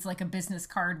reads like a business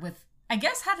card with, I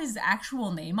guess, had his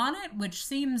actual name on it, which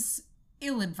seems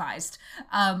ill-advised.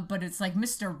 But it's like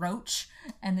Mr. Roach,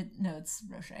 and it's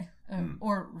Roche,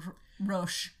 or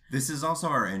Roche. This is also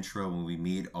our intro when we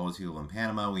meet all the people in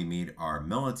Panama. We meet our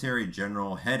military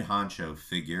general head honcho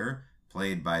figure,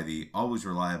 played by the always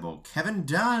reliable Kevin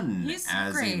Dunn. He's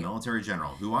as great. A military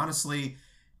general who honestly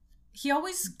he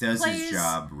always does his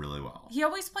job really well. He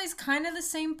always plays kind of the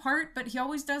same part, but he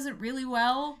always does it really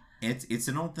well. It's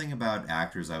an old thing about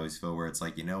actors I always feel where it's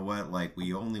like, you know what, like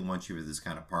we only want you for this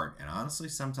kind of part. And honestly,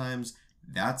 sometimes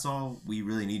that's all we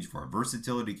really need you for.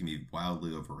 Versatility can be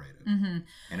wildly overrated. Mm-hmm.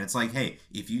 And it's like, hey,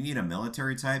 if you need a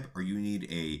military type or you need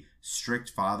a strict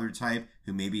father type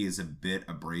who maybe is a bit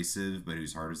abrasive but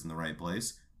whose heart is in the right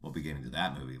place, we'll be getting to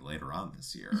that movie later on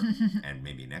this year and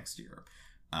maybe next year.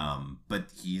 But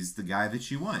he's the guy that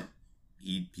you want.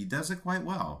 He does it quite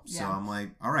well. Yeah. So I'm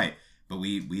like, all right. But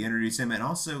we introduce him, and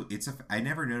also I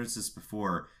never noticed this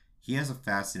before. He has a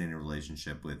fascinating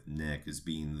relationship with Nick as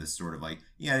being this sort of like,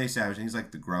 yeah, they established he's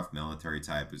like the gruff military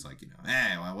type who's like,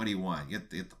 hey, well, what do you want?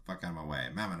 Get the fuck out of my way.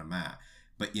 Ma.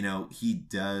 But, he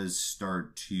does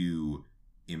start to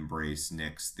embrace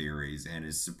Nick's theories and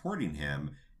is supporting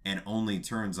him and only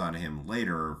turns on him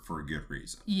later for a good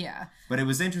reason. Yeah. But it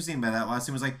was interesting about that last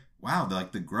scene was like, wow,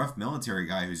 the gruff military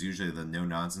guy who's usually the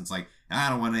no-nonsense, like, I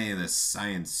don't want any of this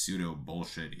science pseudo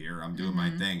bullshit here. I'm doing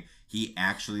my thing. He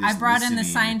actually is I brought in the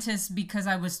scientist because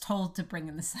I was told to bring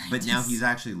in the scientist. But now he's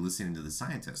actually listening to the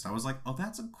scientist. I was like, oh,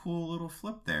 that's a cool little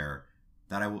flip there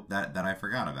that I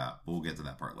forgot about. But we'll get to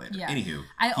that part later. Yeah. Anywho,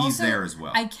 he's there as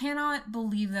well. I cannot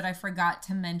believe that I forgot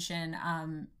to mention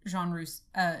Jean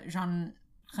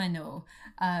Reno.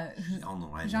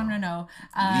 Jean Reno.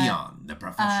 Leon, the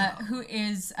professional. Who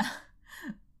is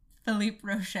Philippe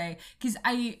Rocher. Because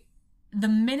the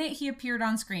minute he appeared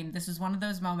on screen, this was one of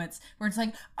those moments where it's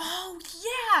like, oh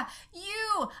yeah,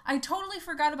 you! I totally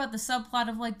forgot about the subplot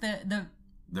of like the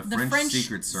French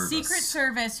Secret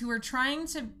Service who are trying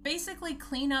to basically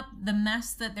clean up the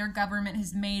mess that their government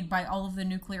has made by all of the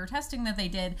nuclear testing that they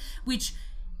did, which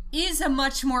is a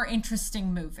much more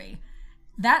interesting movie.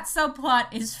 That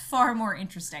subplot is far more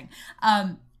interesting.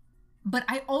 But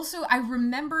I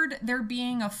remembered there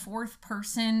being a fourth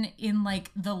person in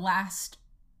like the last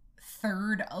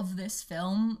third of this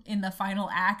film in the final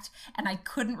act, and I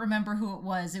couldn't remember who it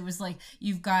was. It was like,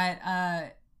 you've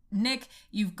got Nick,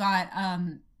 you've got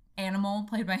Animal,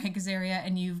 played by Hank Azaria,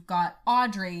 and you've got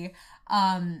Audrey,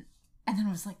 and then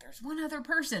I was like, there's one other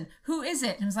person. Who is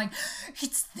it? And I was like,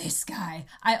 it's this guy.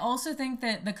 I also think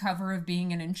that the cover of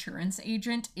being an insurance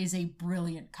agent is a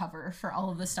brilliant cover for all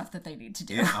of the stuff that they need to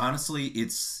do. And honestly,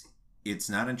 it's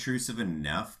not intrusive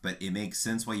enough, but it makes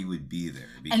sense why you would be there.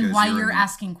 Because and why you're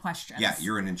asking questions. Yeah,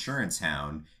 you're an insurance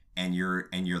hound, and you're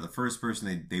the first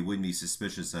person they wouldn't be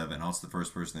suspicious of, and also the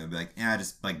first person they'd be like,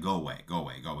 just like go away.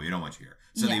 We don't want you here.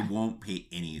 So they won't pay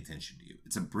any attention to you.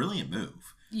 It's a brilliant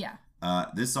move. Yeah.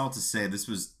 This all to say, this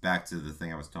was back to the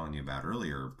thing I was telling you about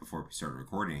earlier before we started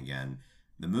recording again.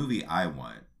 The movie I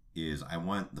want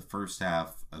the first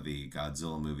half of a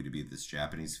Godzilla movie to be this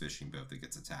Japanese fishing boat that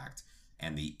gets attacked,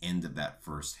 and the end of that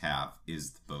first half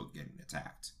is the boat getting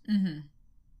attacked. Mm-hmm.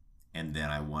 And then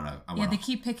I want they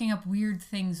keep picking up weird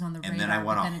things on the radar. And then I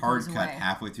want a hard cut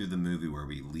halfway through the movie where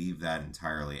we leave that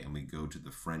entirely and we go to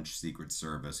the French Secret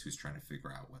Service who's trying to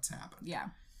figure out what's happened. Yeah.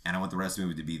 And I want the rest of the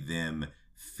movie to be them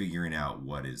figuring out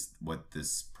what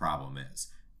this problem is.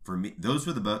 For me, those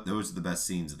are the best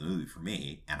scenes of the movie for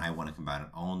me, and I want to combine it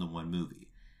all into one movie.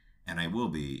 And I will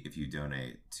be if you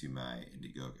donate to my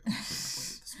Indiegogo.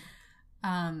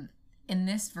 In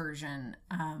this version,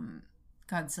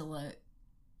 Godzilla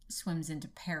swims into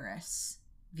Paris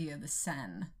via the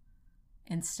Seine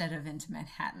instead of into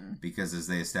Manhattan. Because as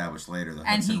they established later, the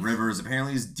Hudson River is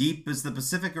apparently as deep as the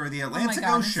Pacific or the Atlantic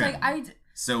Ocean.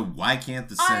 So why can't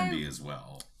the Seine be as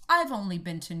well? I've only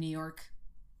been to New York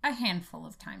a handful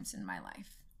of times in my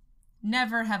life.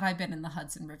 Never have I been in the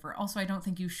Hudson River. Also, I don't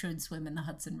think you should swim in the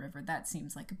Hudson River. That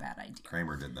seems like a bad idea.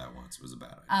 Kramer did that once. It was a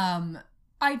bad idea.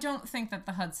 I don't think that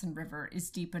the Hudson River is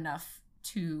deep enough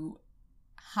to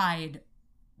hide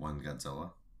one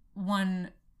Godzilla.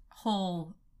 One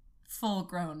whole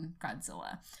full-grown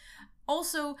Godzilla.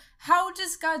 Also, how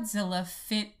does Godzilla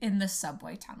fit in the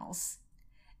subway tunnels?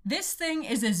 This thing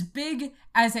is as big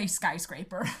as a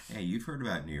skyscraper. Hey, you've heard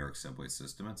about New York subway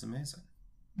system. It's amazing.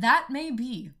 That may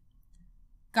be.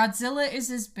 Godzilla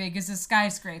is as big as a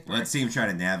skyscraper. Let's see him try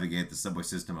to navigate the subway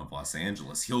system of Los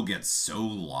Angeles. He'll get so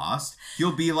lost.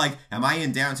 He'll be like, am I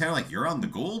in downtown? Like, you're on the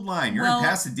Gold Line. You're in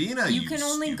Pasadena. You can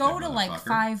only go to like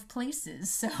 5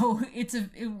 places. So it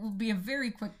will be a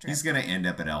very quick trip. He's going to end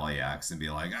up at LAX and be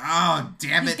like, oh,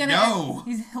 damn it, no.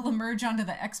 He'll emerge onto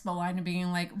the Expo line and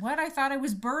being like, what? I thought I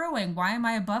was burrowing. Why am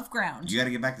I above ground? You got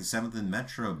to get back to 7th and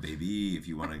Metro, baby, if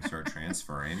you want to start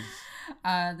transferring.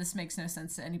 This makes no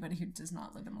sense to anybody who does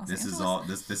not live in Los Angeles.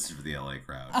 This is for the LA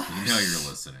crowd. You know you're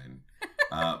listening.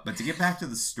 But to get back to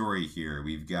the story here,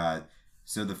 we've got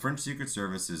the French Secret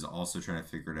Service is also trying to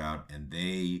figure it out, and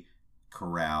they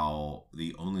corral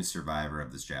the only survivor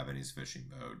of this Japanese fishing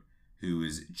boat, who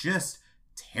is just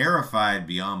terrified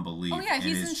beyond belief. Oh yeah,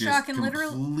 he's in shock and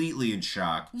literally completely in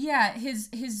shock. Yeah,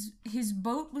 his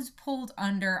boat was pulled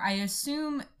under. I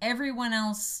assume everyone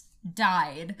else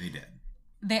died. They did.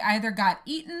 They either got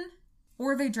eaten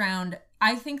or they drowned.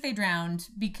 I think they drowned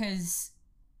because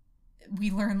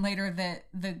we learn later that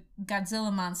the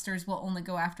Godzilla monsters will only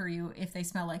go after you if they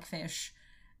smell like fish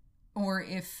or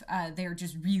if they're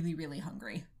just really, really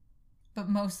hungry. But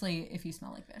mostly if you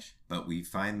smell like fish. But we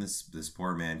find this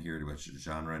poor man here, to which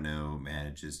Jean Reno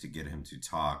manages to get him to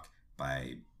talk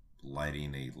by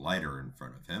lighting a lighter in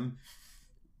front of him.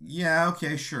 Yeah,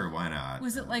 okay, sure, why not?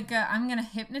 Was it like, I'm going to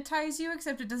hypnotize you,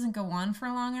 except it doesn't go on for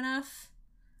long enough?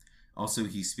 Also,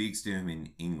 he speaks to him in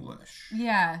English.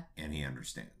 Yeah. And he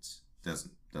understands.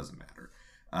 Doesn't matter.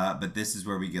 But this is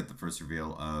where we get the first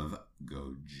reveal of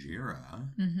Gojira.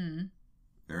 Mm-hmm.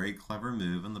 Very clever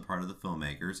move on the part of the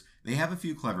filmmakers. They have a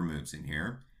few clever moves in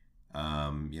here.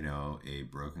 A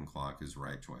broken clock is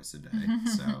right twice a day.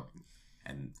 So,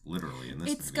 and literally in this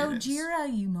movie, it's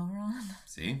Gojira, you moron.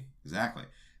 See? Exactly.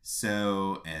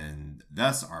 So, and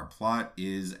thus our plot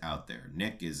is out there.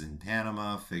 Nick is in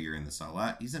Panama figuring this all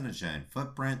out. He's in a giant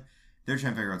footprint. They're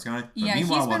trying to figure out what's going on. Yeah, he's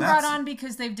been brought on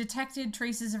because they've detected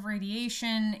traces of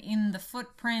radiation in the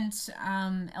footprint.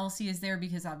 Elsie is there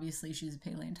because obviously she's a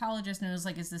paleontologist and it was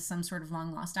like, is this some sort of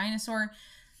long lost dinosaur?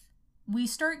 we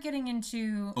start getting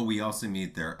into... Oh, we also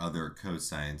meet their other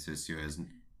co-scientist who has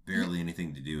barely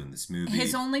anything to do in this movie.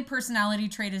 His only personality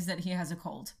trait is that he has a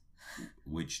cold.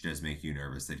 Which does make you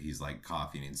nervous that he's like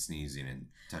coughing and sneezing and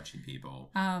touching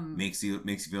people. Makes you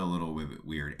feel a little bit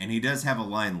weird. And he does have a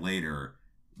line later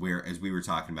where, as we were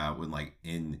talking about, when like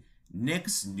in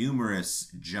Nick's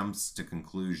numerous jumps to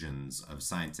conclusions of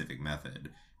scientific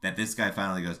method, that this guy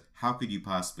finally goes, how could you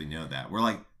possibly know that? We're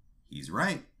like, he's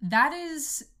right. That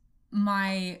is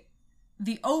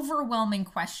the overwhelming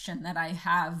question that I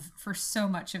have for so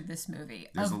much of this movie.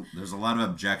 There's a lot of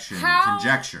objection and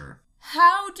conjecture.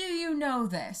 How do you know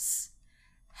this?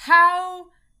 How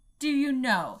do you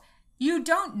know? You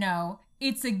don't know.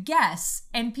 It's a guess,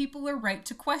 and people are right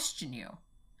to question you.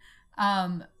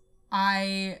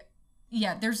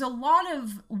 There's a lot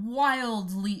of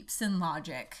wild leaps in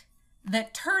logic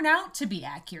that turn out to be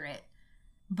accurate,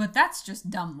 but that's just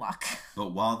dumb luck.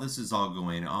 But while this is all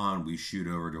going on, we shoot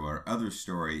over to our other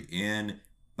story in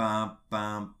the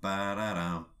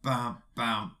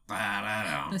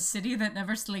city that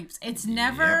never sleeps. It's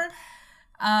never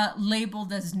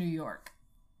labeled as New York.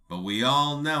 But we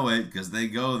all know it because they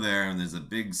go there and there's a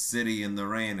big city in the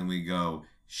rain and we go,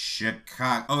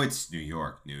 Chicago. Oh, it's New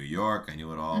York. New York. I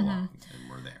knew it all along. And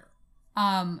we're there.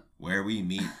 Where we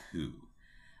meet who?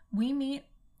 We meet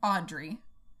Audrey,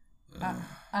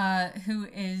 who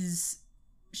is...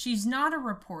 She's not a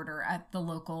reporter at the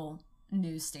local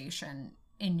news station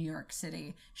in New York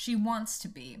City. She wants to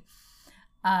be,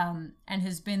 and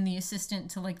has been the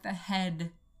assistant to like the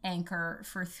head anchor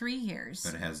for 3 years.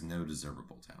 But has no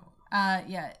deservable talent.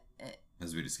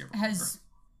 As we discovered.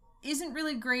 Isn't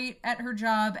really great at her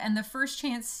job, and the first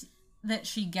chance that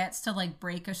she gets to like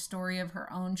break a story of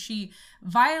her own, she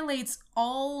violates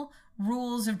all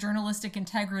rules of journalistic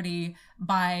integrity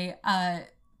by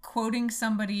quoting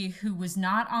somebody who was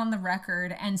not on the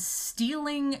record and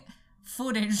stealing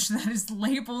footage that is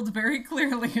labeled very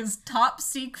clearly as top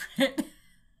secret.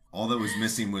 All that was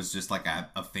missing was just like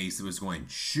a face that was going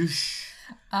shush.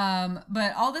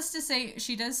 But all this to say,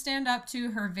 she does stand up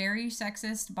to her very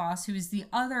sexist boss, who is the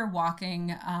other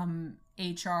walking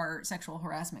HR sexual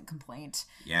harassment complaint.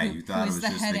 Yeah, you thought it was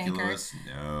just Vicki Lewis?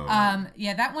 No.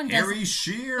 That one does. Harry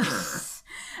Shearer.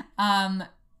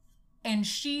 And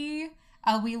she,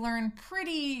 we learn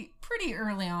pretty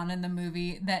early on in the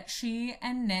movie that she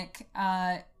and Nick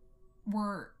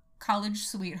were college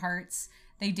sweethearts.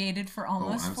 They dated for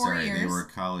almost 4 years. They were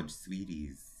college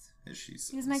sweeties, as she says.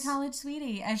 He's my college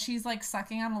sweetie. As she's like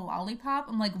sucking on a lollipop.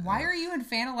 I'm like, why are you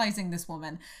infantilizing this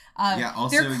woman? They're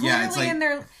clearly in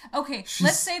their... Okay,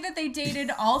 let's say that they dated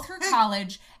all through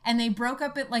college and they broke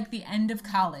up at like the end of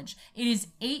college. It is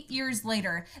 8 years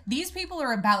later. These people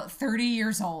are about 30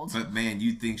 years old. But man,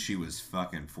 you'd think she was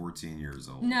fucking 14 years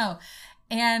old. No.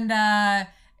 And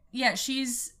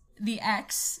she's the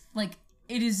ex, like,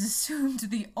 it is assumed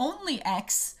the only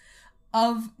ex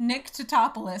of Nick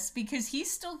Totopoulos, because he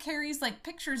still carries like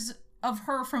pictures of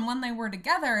her from when they were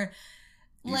together.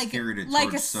 He's carried it like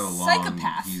torch a so long,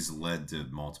 psychopath. He's led to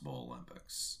multiple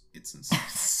Olympics. It's insane.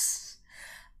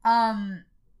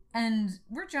 And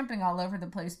we're jumping all over the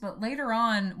place, but later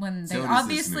on when they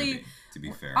this movie, to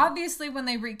be fair. Obviously when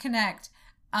they reconnect,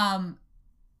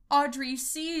 Audrey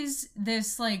sees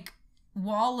this like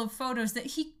wall of photos that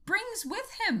he brings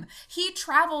with him. He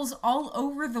travels all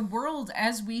over the world,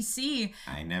 as we see.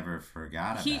 I never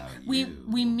forgot about you.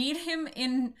 We meet him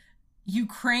in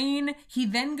Ukraine. He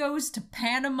then goes to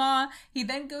Panama. He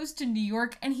then goes to New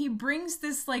York, and he brings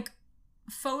this like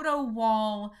photo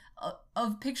wall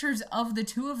of pictures of the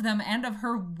two of them and of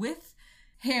her with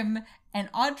him. And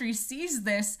Audrey sees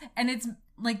this, and it's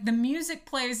like the music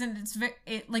plays, and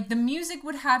like the music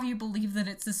would have you believe that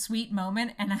it's a sweet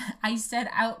moment. And I said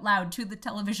out loud to the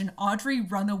television, "Audrey,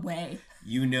 run away."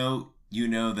 You know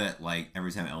that like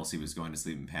every time Elsie was going to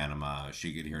sleep in Panama,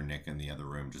 she could hear Nick in the other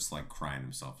room just like crying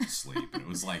himself to sleep, and it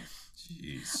was like,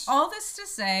 jeez. All this to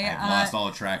say, I've lost all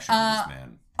attraction for this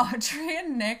man. Audrey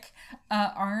and Nick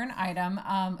are an item.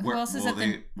 Who else is at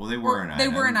the... They were an item. They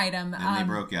were an item. Then they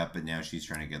broke up, but now she's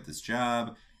trying to get this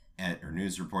job at her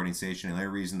news reporting station. And the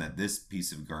only reason that this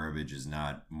piece of garbage is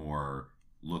not more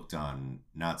looked on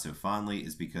not so fondly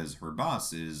is because her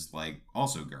boss is like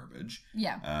also garbage.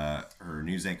 Yeah. Her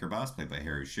news anchor boss, played by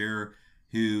Harry Shearer,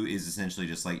 who is essentially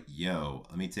just like, yo,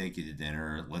 let me take you to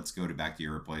dinner. Let's go back to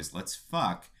your place. Let's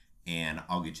fuck, and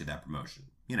I'll get you that promotion.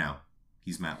 You know.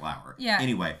 He's Matt Lauer. Yeah.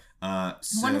 Anyway,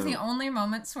 one of the only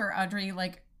moments where Audrey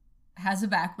like has a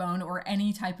backbone or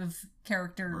any type of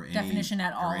character definition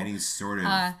at all, or any sort of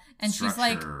and she's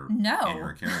like, no, in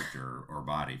her character or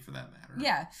body for that matter.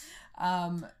 Yeah.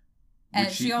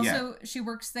 She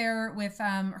works there with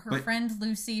her friend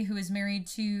Lucy, who is married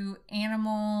to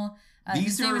Animal.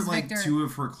 These are like Victor. Two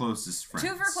of her closest friends.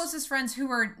 Two of her closest friends who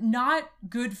are not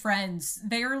good friends.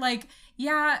 They are like,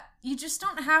 yeah, you just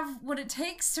don't have what it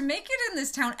takes to make it in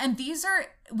this town. And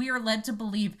we are led to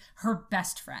believe, her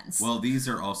best friends. Well, these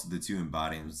are also the two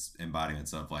embodiments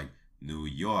of like, New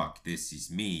York, this is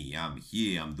me. I'm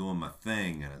here. I'm doing my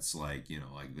thing. And it's like,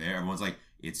 like everyone's like,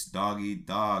 it's dog eat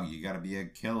dog. You got to be a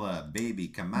killer. Baby,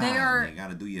 come on. You got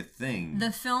to do your thing.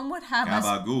 The film would have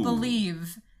us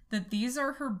believe that these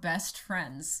are her best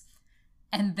friends.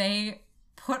 And they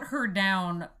put her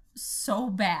down so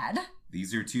bad.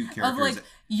 These are two characters. Of like,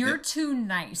 you're too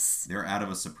nice. They're out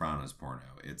of a Sopranos porno.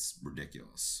 It's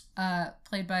ridiculous.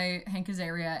 Played by Hank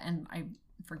Azaria, and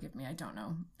forgive me, I don't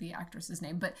know the actress's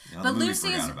name, but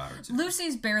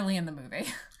Lucy's barely in the movie.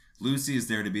 Lucy is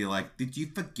there to be like, did you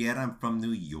forget I'm from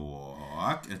New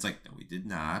York? And it's like, no, we did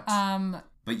not.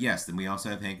 But yes, then we also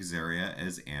have Hank Azaria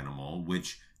as Animal,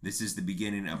 which this is the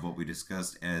beginning of what we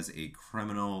discussed as a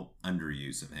criminal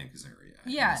underuse of Hank Azaria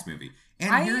in this movie.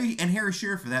 And Harry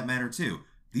Shearer, for that matter, too.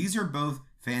 These are both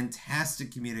fantastic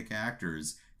comedic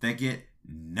actors that get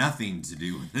nothing to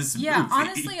do with this movie. Yeah,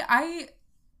 honestly,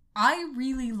 I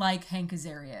really like Hank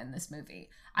Azaria in this movie.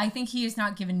 I think he is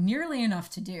not given nearly enough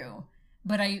to do,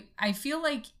 but I feel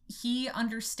like he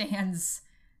understands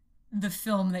the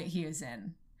film that he is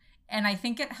in. And I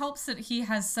think it helps that he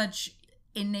has such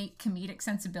innate comedic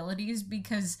sensibilities,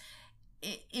 because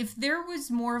if there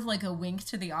was more of like a wink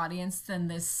to the audience than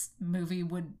this movie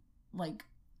would like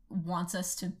wants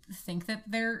us to think that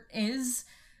there is,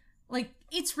 like,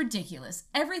 it's ridiculous.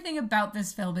 Everything about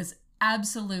this film is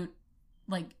absolute,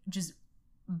 like, just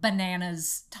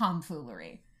bananas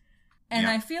tomfoolery. And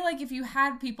I feel like if you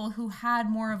had people who had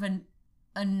more of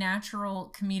a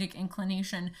natural comedic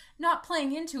inclination, not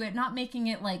playing into it, not making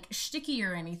it like shticky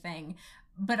or anything,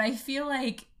 but I feel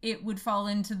like it would fall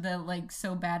into the like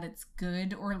so bad it's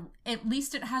good, or at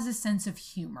least it has a sense of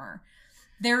humor.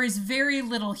 There is very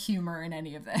little humor in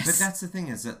any of this. But that's the thing,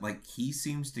 is that like he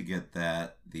seems to get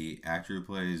that. The actor who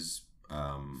plays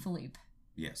Philippe.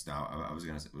 Yes, now I was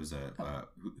gonna say it was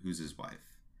who's his wife?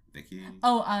 Vicky?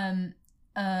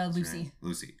 Lucy.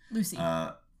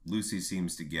 Lucy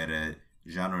seems to get it.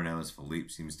 Jean Reno's Philippe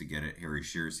seems to get it. Harry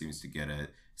Shearer seems to get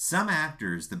it. Some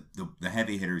actors, the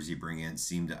heavy hitters you bring in,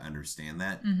 seem to understand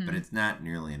that, but it's not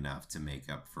nearly enough to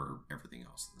make up for everything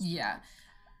else. Yeah.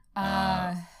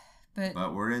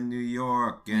 But we're in New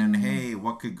York, and hey,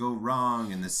 what could go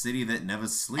wrong in the city that never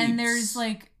sleeps? And there's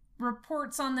like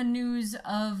reports on the news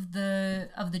of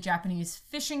the Japanese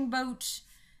fishing boat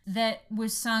that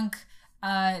was sunk.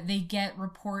 They get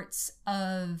reports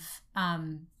of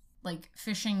like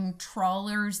fishing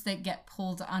trawlers that get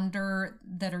pulled under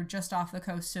that are just off the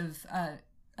coast of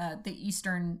the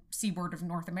eastern seaboard of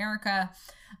North America,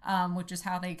 which is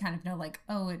how they kind of know, like,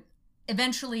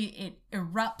 eventually it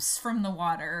erupts from the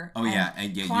water.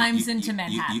 And climbs into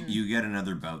Manhattan. You get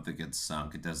another boat that gets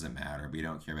sunk. It doesn't matter. We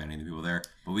don't care about any of the people there.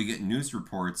 But we get news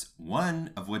reports,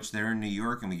 one of which they're in New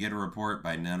York, and we get a report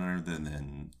by none other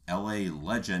than L.A.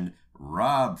 legend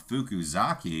Rob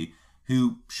Fukuzaki,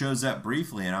 who shows up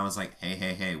briefly, and I was like,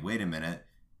 hey, wait a minute.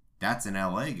 That's an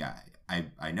L.A. guy.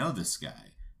 I know this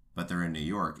guy, but they're in New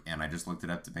York, and I just looked it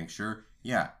up to make sure.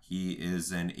 Yeah, he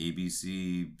is an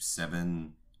ABC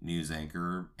 7 news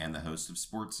anchor and the host of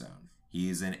Sports Zone. He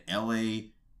is an LA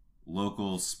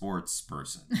local sports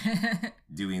person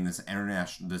doing this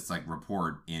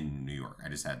report in New York. I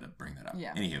just had to bring that up.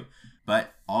 Yeah. Anywho,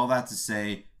 but all that to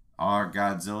say, our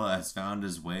Godzilla has found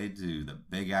his way to the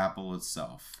Big Apple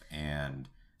itself. And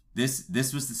this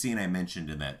was the scene I mentioned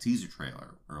in that teaser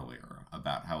trailer earlier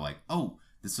about how like, oh,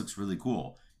 this looks really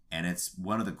cool. And it's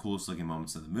one of the coolest looking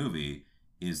moments of the movie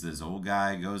is this old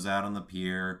guy goes out on the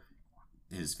pier,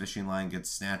 his fishing line gets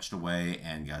snatched away,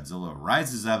 and Godzilla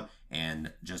rises up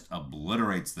and just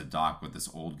obliterates the dock with this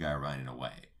old guy running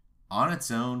away. On its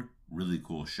own, really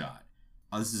cool shot.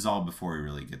 This is all before we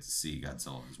really get to see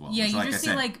Godzilla as well. Yeah, which, you just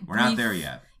see we're not there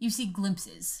yet. You see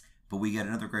glimpses. But we get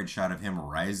another great shot of him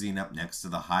rising up next to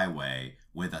the highway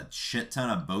with a shit ton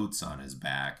of boats on his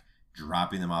back,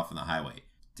 dropping them off on the highway.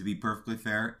 To be perfectly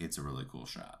fair, it's a really cool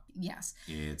shot. Yes.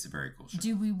 It's a very cool shot.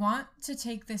 Do we want to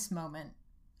take this moment,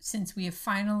 since we have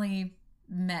finally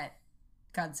met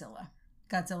Godzilla?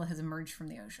 Godzilla has emerged from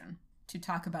the ocean, to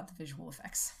talk about the visual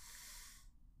effects.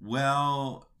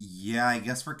 Well, yeah, I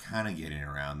guess we're kind of getting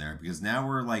around there, because now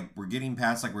we're getting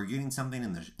past, we're getting something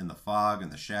in the fog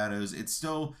and the shadows. It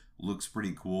still looks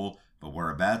pretty cool, but we're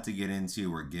about to get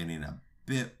into, we're getting a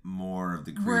bit more of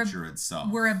the creature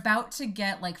itself. We're about to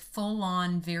get like full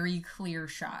on, very clear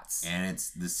shots. And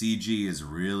the CG is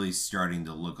really starting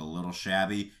to look a little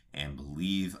shabby, and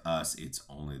believe us, it's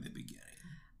only the beginning.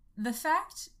 The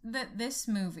fact that this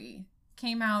movie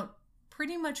came out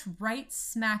pretty much right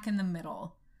smack in the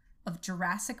middle of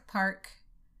Jurassic Park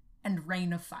and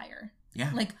Reign of Fire.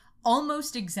 Yeah. Like,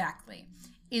 almost exactly,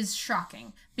 is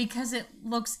shocking because it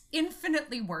looks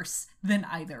infinitely worse than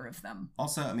either of them.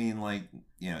 Also, I mean, like,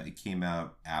 you know, it came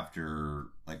out after,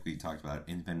 like we talked about,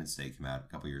 Independence Day came out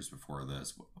a couple years before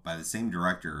this by the same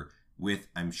director with,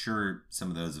 I'm sure some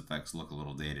of those effects look a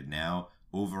little dated now.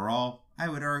 Overall, I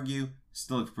would argue,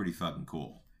 still looks pretty fucking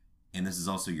cool. And this is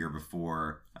also a year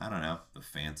before, I don't know, The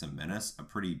Phantom Menace, a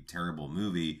pretty terrible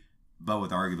movie, but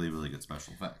with arguably really good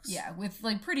special effects. Yeah, with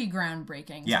like pretty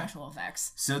groundbreaking special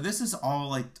effects. So this is all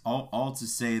like all to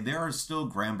say there are still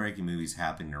groundbreaking movies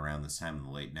happening around this time in the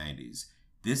late 90s.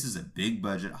 This is a big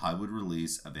budget Hollywood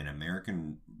release of an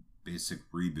American basic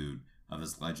reboot of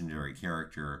this legendary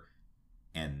character,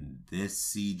 and this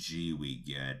CG we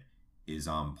get is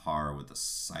on par with a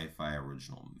sci-fi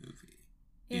original movie.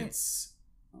 It's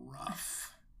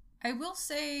rough. I will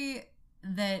say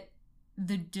that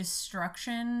the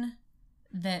destruction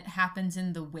that happens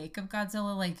in the wake of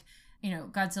Godzilla, like, you know,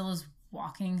 Godzilla's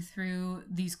walking through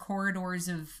these corridors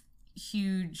of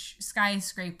huge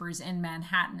skyscrapers in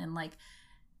Manhattan, and like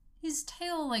his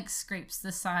tail like scrapes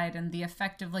the side, and the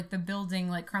effect of like the building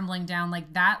like crumbling down,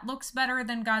 like that looks better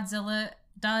than Godzilla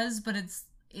does, but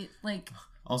it like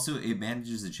also it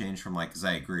manages to change from like, because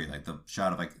I agree, like the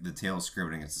shot of like the tail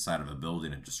scraping against the side of a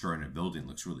building and destroying a building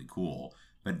looks really cool,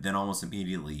 but then almost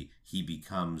immediately he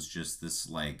becomes just this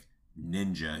like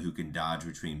ninja who can dodge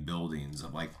between buildings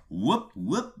of like whoop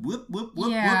whoop whoop whoop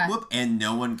whoop whoop whoop, and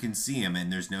no one can see him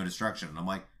and there's no destruction, and I'm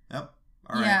like, oh,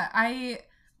 all right. Yeah, I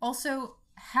also,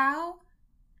 how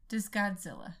does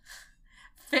Godzilla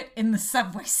fit in the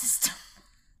subway system?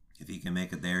 If he can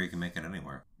make it there, he can make it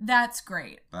anywhere. That's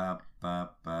great. Ba,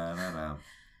 ba, ba, da, da.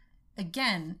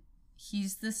 Again,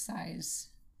 he's the size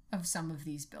of some of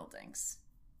these buildings.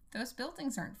 Those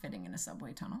buildings aren't fitting in a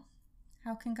subway tunnel.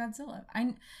 How can Godzilla?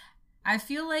 I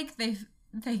feel like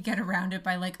they get around it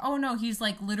by like, oh no, he's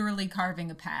like literally carving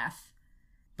a path.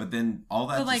 But then all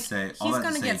that like, to say,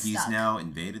 he's now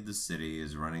invaded the city,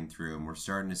 is running through, and we're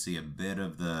starting to see a bit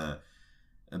of the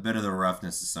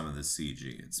roughness of some of the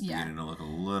CG. It's beginning to look a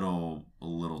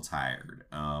little tired.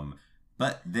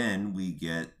 But then we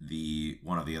get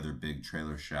one of the other big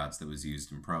trailer shots that was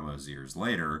used in promos years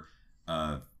later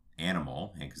of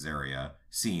Animal, Hank Azaria,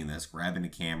 seeing this, grabbing a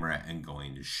camera and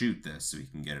going to shoot this so he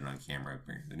can get it on camera and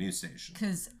bring it to the news station.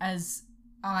 Because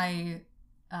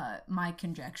my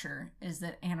conjecture is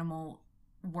that Animal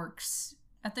works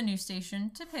at the news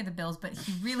station to pay the bills, but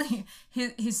he really,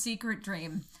 his secret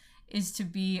dream is to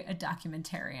be a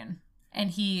documentarian.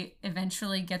 And he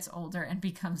eventually gets older and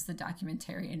becomes the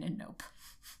documentarian in Nope.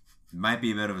 Might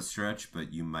be a bit of a stretch,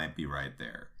 but you might be right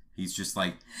there. He's just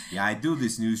like, yeah, I do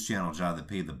this news channel job to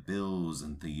pay the bills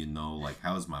and to, you know, like,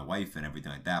 how's my wife and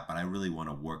everything like that, but I really want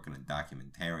to work in a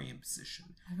documentarian position.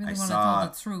 I really want to tell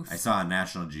the truth. I saw a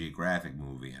National Geographic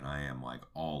movie, and I am, like,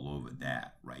 all over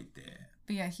that right there.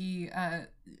 But yeah, he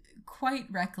quite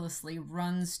recklessly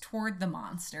runs toward the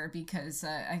monster because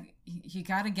he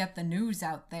got to get the news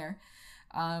out there.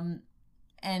 But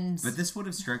this would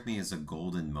have struck me as a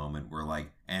golden moment where, like,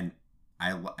 and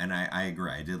I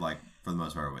agree, I did like, for the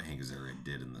most part, what Hank Azaria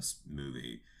did in this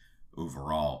movie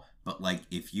overall. But, like,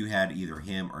 if you had either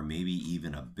him or maybe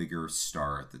even a bigger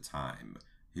star at the time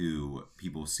who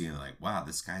people see and they're like, wow,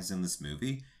 this guy's in this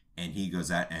movie, and he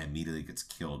goes out and immediately gets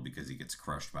killed because he gets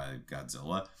crushed by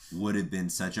Godzilla, would have been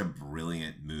such a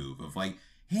brilliant move of like,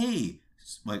 hey,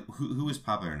 like who was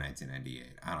popular in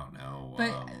 1998? I don't know.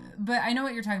 But I know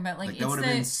what you're talking about. Like that would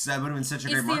have been such a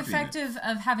great marketing. It's the effect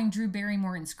of having Drew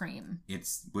Barrymore in Scream.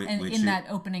 In that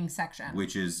opening section,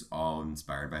 which is all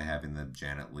inspired by having the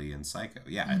Janet Leigh in Psycho.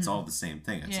 Yeah, it's all the same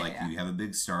thing. It's you have a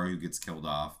big star who gets killed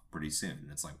off pretty soon,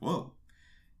 and it's like, whoa.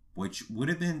 Which would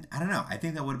have been, I don't know, I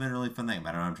think that would have been a really fun thing, but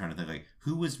I don't know, I'm trying to think, like,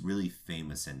 who was really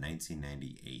famous in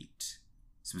 1998,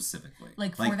 specifically?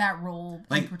 Like for that role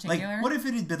in particular? Like, what if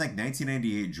it had been, like,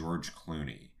 1998 George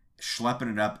Clooney,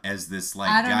 schlepping it up as this, like,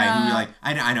 guy who, like,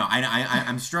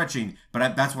 I'm stretching,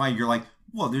 but that's why you're like,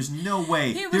 well, there's no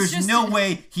way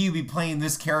he would be playing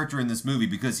this character in this movie,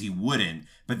 because he wouldn't,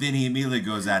 but then he immediately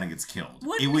goes out and gets killed.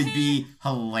 It would be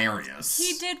hilarious.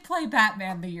 He did play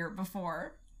Batman the year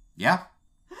before. Yeah.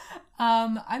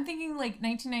 I'm thinking like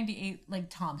 1998, like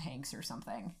Tom Hanks or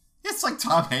something. It's like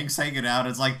Tom Hanks hanging out.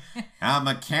 It's like, I'm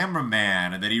a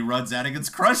cameraman. And then he runs out and gets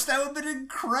crushed. That would have been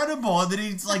incredible. And then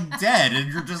he's like dead.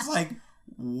 And you're just like,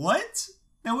 what?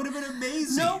 That would have been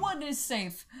amazing. No one is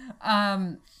safe.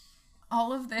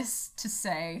 All of this to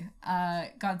say,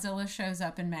 Godzilla shows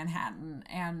up in Manhattan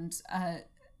and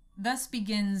thus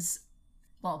begins,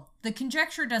 well, the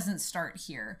conjecture doesn't start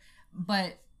here,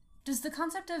 but does the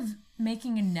concept of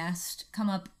making a nest come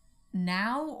up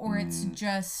now, or it's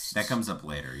just... That comes up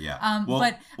later, yeah.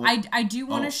 I do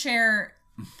want to share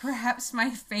perhaps my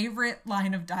favorite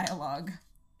line of dialogue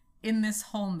in this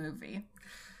whole movie.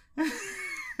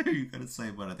 You gotta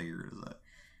say what I think you're gonna say.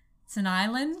 It's an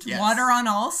island, yes. Water on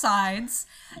all sides.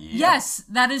 Yep. Yes,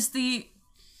 that is the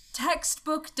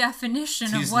textbook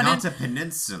definition of what not a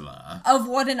peninsula. Of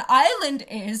what an island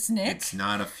is, Nick. It's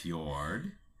not a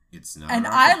fjord. It's not an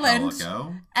island.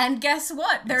 And guess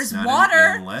what? There's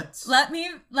water. Let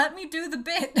me do the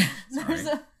bit.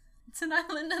 It's an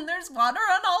island and there's water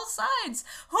on all sides.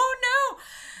 Who knew?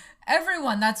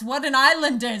 Everyone, that's what an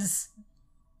island is.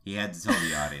 He had to tell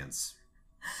the audience.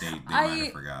 They might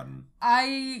have forgotten.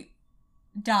 I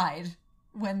died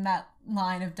when that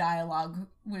line of dialogue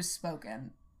was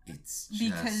spoken.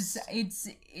 Because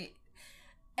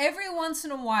every once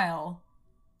in a while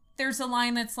there's a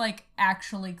line that's like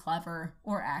actually clever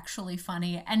or actually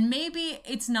funny, and maybe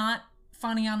it's not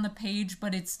funny on the page,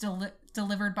 but it's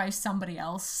delivered by somebody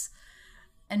else.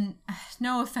 And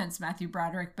no offense, Matthew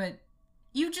Broderick, but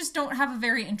you just don't have a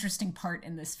very interesting part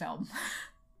in this film.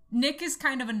 Nick is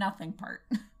kind of a nothing part,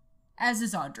 as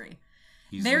is Audrey.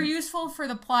 They're useful for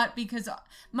the plot because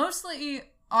mostly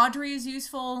Audrey is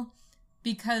useful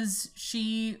because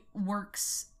she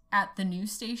works at the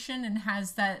news station and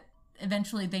has that.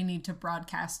 Eventually they need to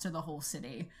broadcast to the whole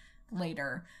city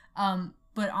later.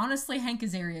 But honestly, Hank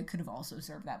Azaria could have also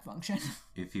served that function.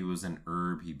 If he was an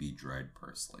herb, he'd be dried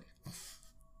parsley.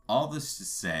 All this to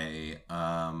say,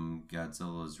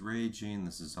 Godzilla's raging.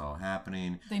 This is all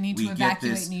happening. They need to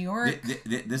evacuate New York.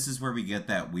 This is where we get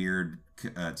that weird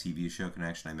TV show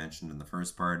connection I mentioned in the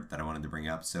first part that I wanted to bring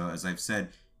up. So as I've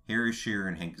said, Harry Shearer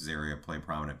and Hank Azaria play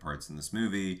prominent parts in this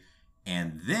movie.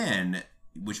 And then,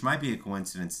 which might be a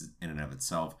coincidence in and of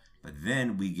itself, but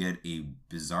then we get a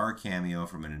bizarre cameo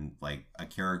from a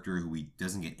character who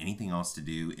doesn't get anything else to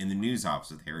do in the news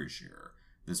office with Harry Shearer.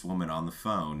 This woman on the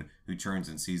phone who turns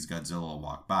and sees Godzilla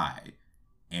walk by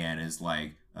and is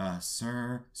like,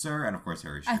 sir, and of course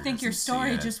Harry Shearer. I think your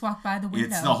story just walked by the window.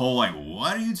 It's the whole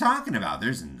what are you talking about?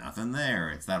 There's nothing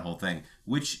there. It's that whole thing,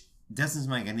 which doesn't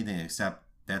make anything except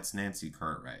that's Nancy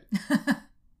Cartwright.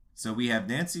 So we have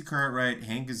Nancy Cartwright,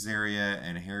 Hank Azaria,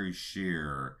 and Harry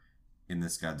Shearer in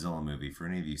this Godzilla movie. For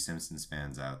any of you Simpsons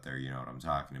fans out there, you know what I'm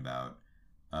talking about.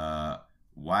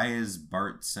 Why is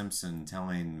Bart Simpson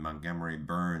telling Montgomery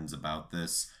Burns about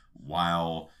this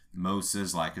while Mo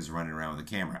Sizlak is running around with a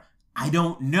camera? I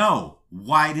don't know.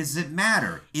 Why does it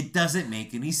matter? It doesn't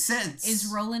make any sense. Is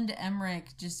Roland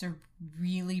Emmerich just a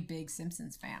really big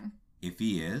Simpsons fan? If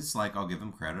he is, I'll give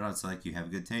him credit. It's you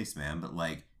have good taste, man. But,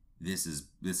 this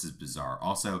is bizarre.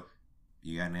 Also,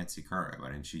 you got Nancy Cartwright.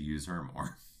 Why didn't you use her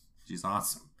more? She's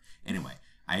awesome. Anyway,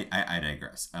 I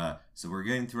digress. So we're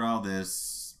getting through all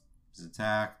this. He's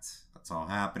attacked. That's all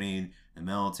happening. The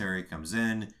military comes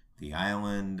in. The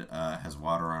island has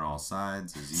water on all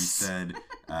sides, as you said.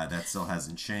 That still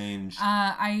hasn't changed.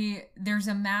 There's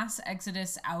a mass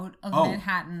exodus out of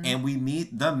Manhattan. And we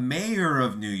meet the mayor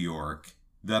of New York.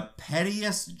 The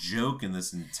pettiest joke in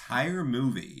this entire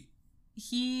movie.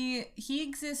 He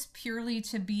exists purely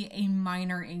to be a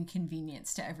minor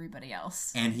inconvenience to everybody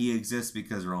else. And he exists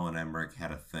because Roland Emmerich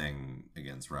had a thing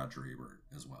against Roger Ebert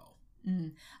as well.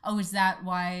 Mm. Oh, is that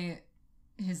why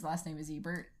his last name is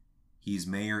Ebert? He's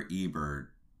Mayor Ebert,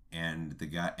 and the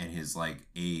guy and his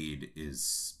aide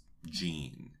is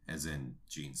Gene, as in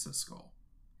Gene Siskel.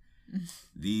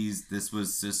 This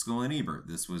was Siskel and Ebert.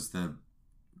 This was the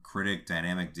critic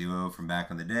dynamic duo from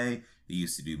back in the day. They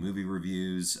used to do movie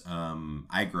reviews.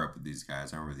 I grew up with these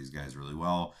guys. I remember these guys really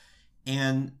well.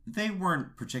 And they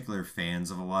weren't particular fans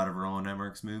of a lot of Roland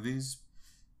Emmerich's movies,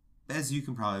 as you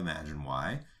can probably imagine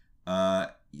why.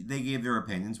 They gave their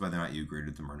opinions, whether or not you agreed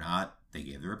with them or not. They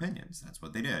gave their opinions. That's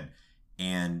what they did.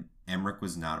 And Emmerich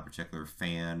was not a particular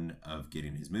fan of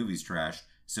getting his movies trashed,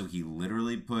 so he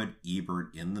literally put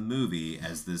Ebert in the movie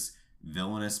as this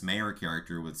villainous mayor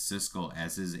character with Siskel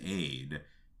as his aide,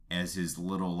 as his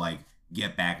little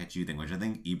get back at you thing, which I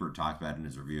think Ebert talked about in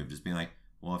his review of just being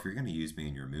well, if you're gonna use me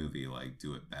in your movie,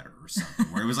 do it better or something.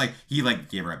 Where it was he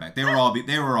gave it right back. They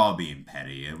were all being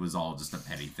petty. It was all just a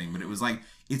petty thing, but it was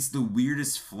it's the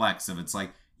weirdest flex of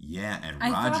Yeah, and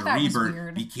I thought Roger that was Ebert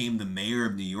weird. became the mayor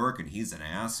of New York, and he's an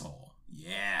asshole.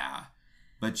 Yeah.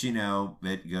 But, you know,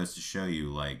 it goes to show you,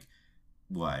 like,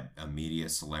 what, a media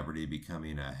celebrity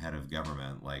becoming a head of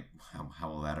government? Like, how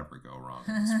will that ever go wrong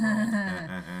in this world?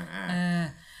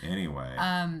 Anyway,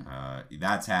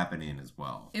 that's happening as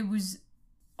well. It was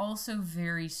also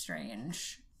very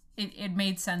strange. It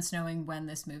made sense knowing when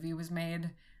this movie was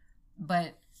made,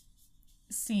 but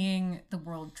seeing the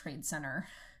World Trade Center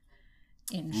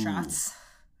in shots.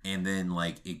 And then,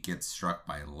 like, it gets struck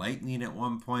by lightning at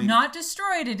one point. Not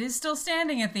destroyed. It is still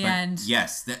standing at the end.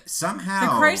 Yes, somehow...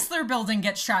 The Chrysler building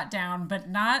gets shot down, but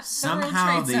not the World Trade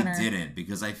Center. Somehow they didn't,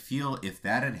 because I feel if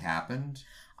that had happened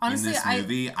honestly, in this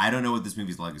movie, I don't know what this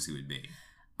movie's legacy would be.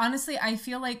 Honestly, I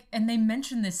feel like, and they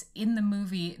mention this in the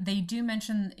movie, they do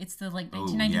mention it's the, like,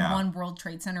 1991 World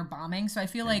Trade Center bombing, so I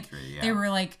feel like they were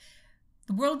like,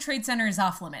 the World Trade Center is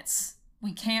off limits.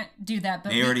 We can't do that.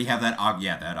 But they already have that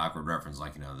awkward reference.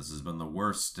 Like, you know, this has been the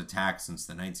worst attack since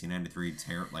the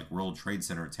 1993 World Trade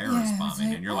Center terrorist bombing.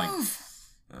 Like, and you're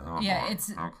oof. It's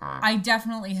okay. I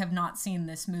definitely have not seen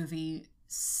this movie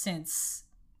since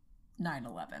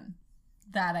 9/11.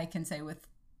 That I can say with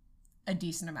a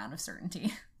decent amount of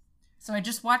certainty. So I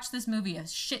just watched this movie a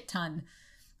shit ton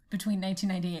between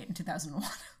 1998 and 2001.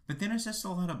 But then it's just a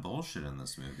lot of bullshit in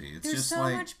this movie. It's There's just so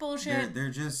like much bullshit. They're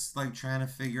just like trying to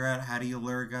figure out how do you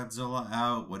lure Godzilla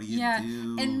out? What do you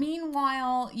do? And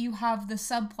meanwhile, you have the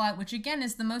subplot, which again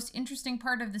is the most interesting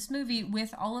part of this movie,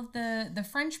 with all of the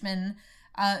Frenchmen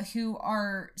who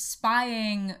are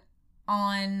spying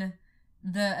on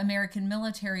the American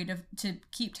military to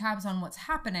keep tabs on what's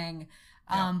happening.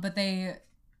 But they...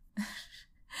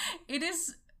 it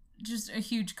is just a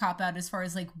huge cop-out as far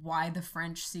as like why the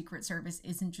French Secret Service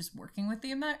isn't just working with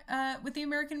the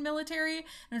American military. And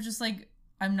it's just like,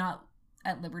 I'm not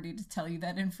at liberty to tell you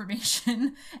that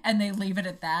information, and they leave it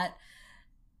at that.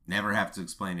 Never have to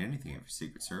explain anything of your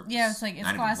Secret Service. Yeah, it's like,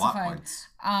 it's classified.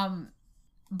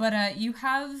 But you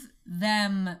have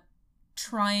them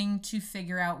trying to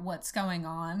figure out what's going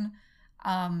on,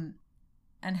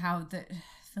 and how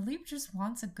Philippe just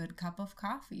wants a good cup of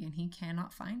coffee, and he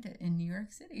cannot find it in New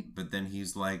York City. But then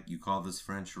he's like, you call this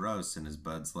French roast? And his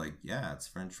bud's like, yeah, it's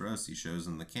French roast. He shows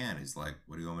him the can. He's like,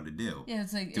 what do you want me to do? Yeah,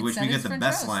 it's like... To which we get the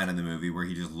best line in the movie where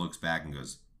he just looks back and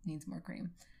goes... Needs more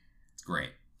cream. It's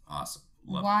great. Awesome.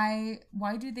 Love it.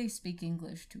 Why do they speak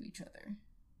English to each other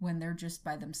when they're just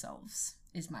by themselves,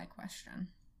 is my question.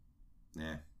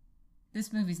 Yeah.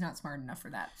 This movie's not smart enough for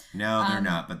that. No, they're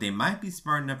not. But they might be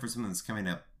smart enough for something that's coming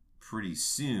up pretty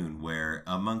soon, where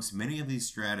amongst many of these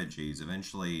strategies,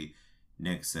 eventually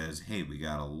Nick says, hey, we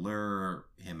gotta lure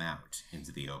him out into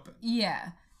the open. Yeah,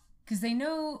 because they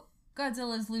know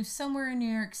Godzilla's loose somewhere in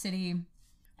New York City,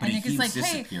 but and Nick is like,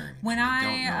 hey, when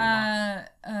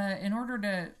in order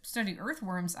to study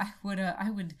earthworms, I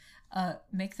would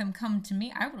make them come to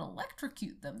me. I would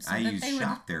electrocute them. So I that used they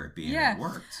shock therapy, and it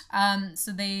worked.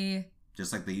 So they...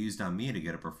 Just like they used on me to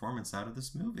get a performance out of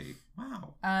this movie.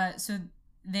 Wow. So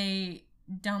they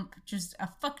dump just a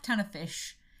fuck ton of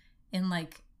fish in,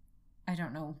 like, I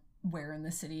don't know where in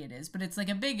the city it is, but it's like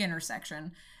a big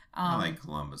intersection. Like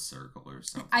Columbus Circle or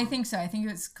something. I think so. I think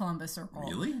it's Columbus Circle.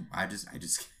 Really? I just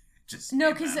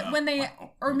no, because when they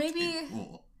or maybe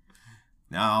cool.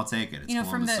 No, I'll take it. It's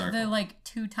Columbus from Circle. the like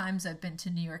 2 times I've been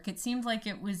to New York, it seemed like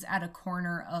it was at a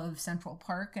corner of Central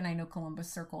Park, and I know Columbus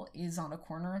Circle is on a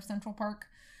corner of Central Park.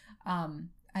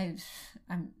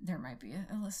 There might be a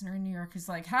listener in New York who's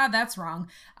like, that's wrong.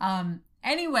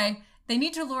 Anyway, they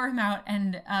need to lure him out,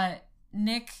 and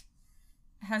Nick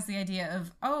has the idea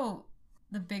of,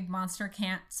 the big monster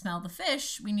can't smell the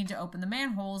fish. We need to open the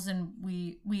manholes, and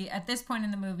we at this point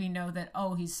in the movie know that,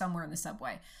 he's somewhere in the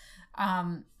subway.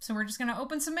 So we're just gonna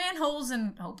open some manholes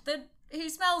and hope that he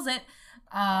smells it.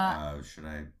 I'm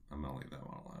gonna leave that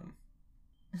one alone.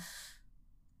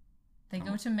 They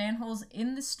go to manholes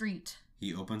in the street.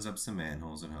 He opens up some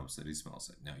manholes and hopes that he smells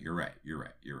it. No, you're right.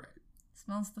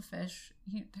 Smells the fish.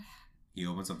 He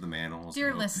opens up the manholes.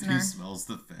 Dear listener. He smells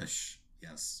the fish.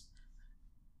 Yes.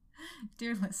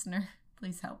 Dear listener,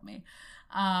 please help me.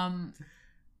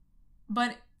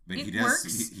 But it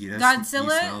works. He does.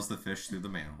 Godzilla. He smells the fish through the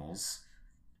manholes,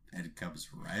 and it comes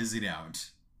rising out.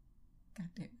 God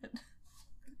damn it!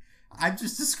 I'm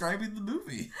just describing the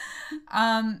movie.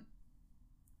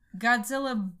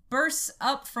 Godzilla bursts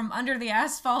up from under the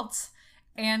asphalt,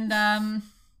 and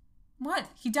what?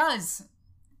 He does.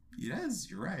 He does.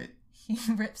 You're right. He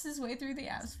rips his way through the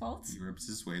asphalt.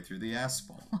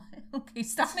 Okay,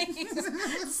 stop making it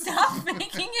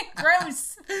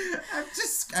gross.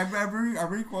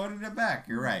 I'm re-quoting it back.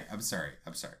 You're right. I'm sorry.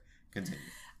 Continue.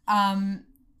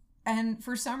 and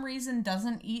for some reason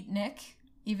doesn't eat Nick,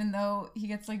 even though he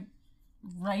gets like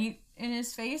right in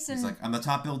his face. And he's like, I'm the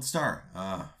top billed star.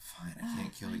 Fine, I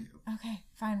can't kill you. Okay,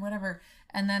 fine, whatever.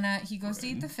 And then he goes to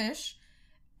eat the fish,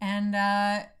 and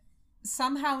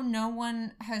somehow no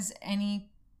one has any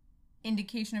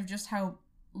indication of just how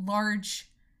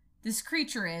large this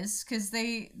creature is, because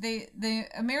the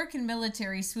American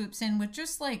military swoops in with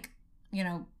just like, you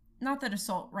know, not that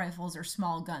assault rifles are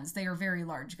small guns, they are very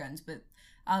large guns, but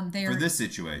they are for this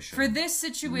situation.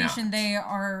 Not. They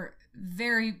are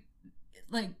very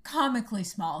like comically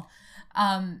small.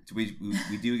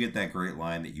 We do get that great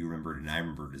line that you remembered and I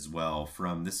remembered as well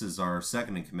from this is our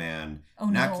second in command. Oh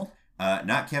no.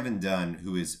 Not Kevin Dunn,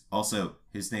 who is also,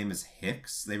 his name is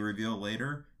Hicks, they reveal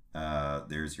later.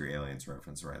 There's your Aliens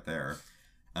reference right there.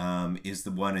 Is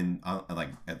the one in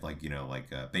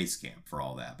base camp for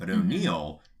all that. But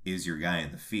O'Neill is your guy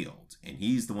in the field, and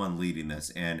he's the one leading this.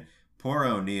 And poor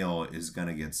O'Neill is going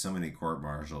to get so many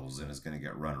court-martials and is going to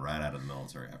get run right out of the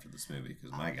military after this movie,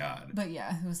 because my God. But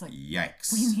yeah, it was like,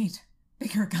 yikes. We need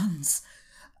bigger guns.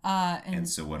 And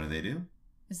so what do?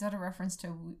 Is that a reference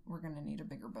to we're going to need a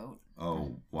bigger boat?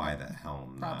 Oh, why the hell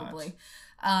not? Probably.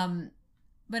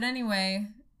 But anyway,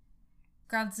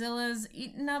 Godzilla's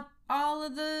eating up all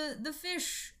of the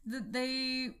fish that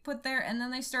they put there, and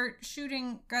then they start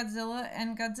shooting Godzilla,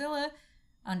 and Godzilla,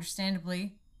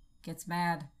 understandably, gets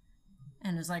mad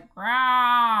and is like, "Rah!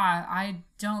 I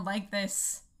don't like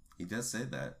this." He does say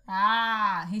that.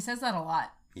 He says that a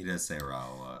lot. He does say "rah"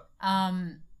 a lot.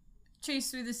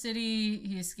 Chase through the city,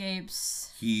 he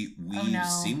escapes. He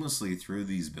weaves seamlessly through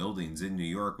these buildings in New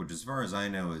York, which, as far as I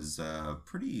know, is a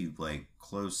pretty like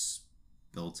close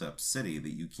built up city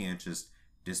that you can't just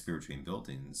disappear between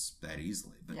buildings that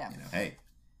easily. But you know, hey,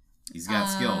 he's got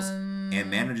skills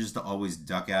and manages to always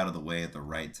duck out of the way at the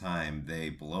right time. They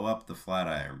blow up the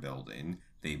Flatiron Building.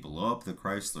 They blow up the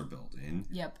Chrysler Building.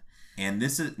 Yep. And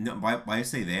this is why I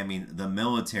say they, I mean the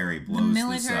military blows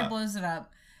blows it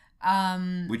up.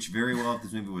 Which very well, if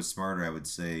this movie was smarter, I would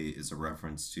say is a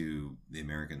reference to the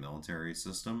American military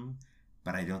system.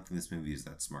 But I don't think this movie is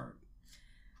that smart.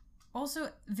 Also,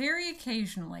 very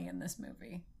occasionally in this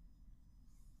movie,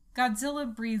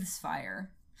 Godzilla breathes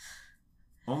fire.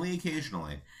 Only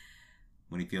occasionally,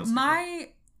 when he feels my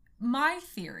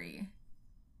theory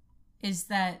is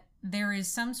that there is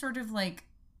some sort of like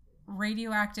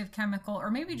radioactive chemical,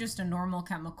 or maybe just a normal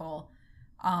chemical,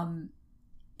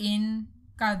 in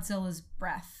Godzilla's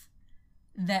breath,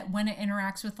 that when it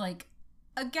interacts with like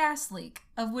a gas leak,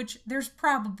 of which there's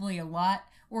probably a lot,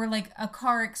 or like a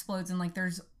car explodes and like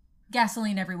there's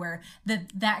gasoline everywhere,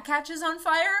 that catches on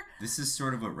fire. This is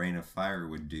sort of what Reign of Fire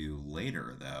would do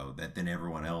later, though, that then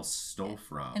everyone else stole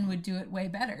from. And would do it way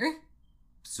better.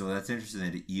 So that's interesting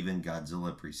that even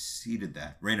Godzilla preceded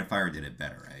that. Reign of Fire did it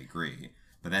better, I agree.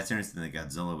 But that's interesting that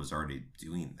Godzilla was already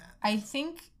doing that. I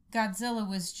think Godzilla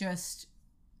was just,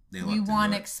 we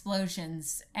want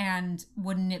explosions, and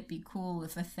wouldn't it be cool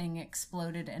if a thing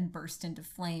exploded and burst into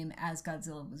flame as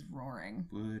Godzilla was roaring?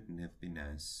 Wouldn't it be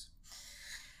nice?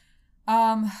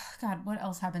 God, what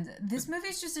else happens? This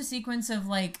movie's just a sequence of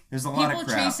like there's a lot people of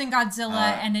crap. Chasing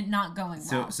Godzilla and it not going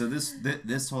well. So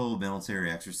this whole military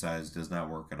exercise does not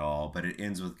work at all, but it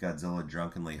ends with Godzilla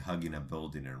drunkenly hugging a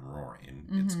building and roaring.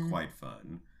 Mm-hmm. It's quite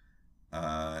fun.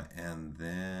 And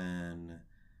then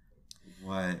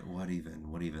what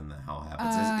even the hell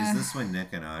happens? Is this when Nick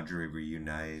and Audrey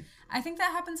reunite? I think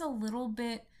that happens a little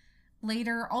bit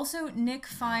later. Also, Nick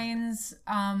finds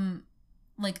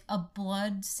like a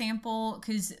blood sample,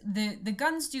 because the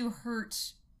guns do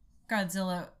hurt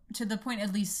Godzilla to the point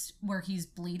at least where he's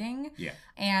bleeding. Yeah.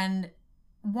 And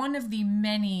one of the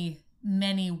many,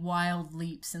 many wild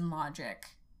leaps in logic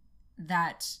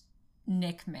that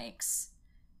Nick makes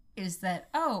is that,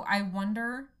 oh, I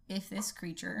wonder if this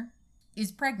creature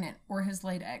is pregnant or has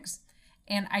laid eggs.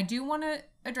 And I do want to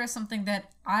address something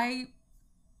that I,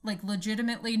 like,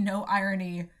 legitimately, no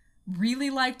irony,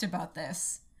 really liked about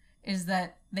this, is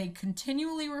that they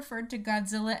continually referred to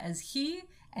Godzilla as he,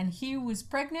 and he was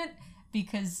pregnant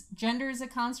because gender is a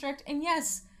construct. And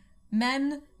yes,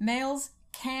 males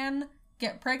can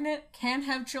get pregnant, can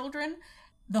have children.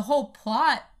 The whole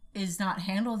plot is not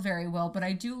handled very well, but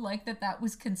I do like that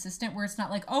was consistent, where it's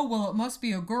not like, oh, well, it must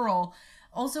be a girl.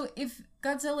 Also, if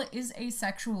Godzilla is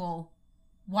asexual,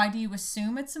 why do you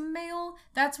assume it's a male?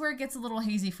 That's where it gets a little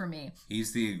hazy for me.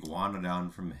 He's the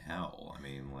iguanodon from hell. I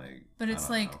mean, like... But it's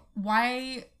like,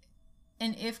 why...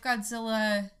 And if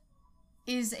Godzilla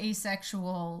is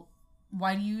asexual,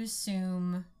 why do you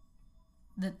assume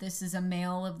that this is a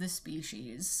male of the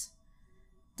species?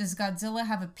 Does Godzilla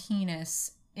have a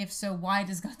penis if so, why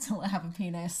does Godzilla have a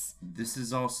penis? This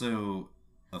is also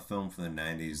a film from the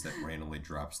 90s that randomly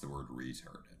drops the word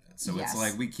retard in it. So Yes. it's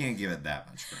like, we can't give it that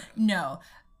much credit. No.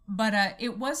 But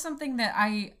it was something that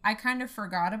I kind of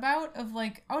forgot about, of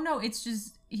like, oh no, it's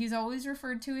just, he's always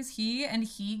referred to as he, and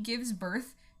he gives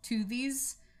birth to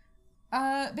these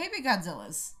baby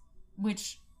Godzillas,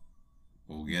 which,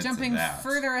 We'll get jumping to that.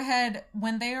 further ahead,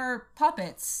 when they are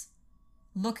puppets,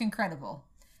 look incredible.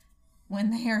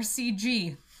 When they are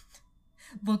CG,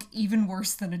 look even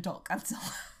worse than adult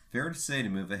Godzilla. Fair to say, to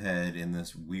move ahead in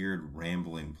this weird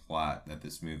rambling plot that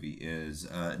this movie is,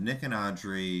 Nick and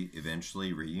Audrey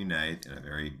eventually reunite in a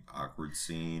very awkward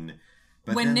scene.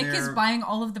 But When then Nick is they're- buying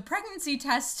all of the pregnancy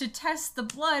tests to test the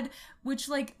blood, which,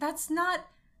 like, that's not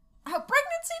how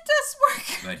pregnancy tests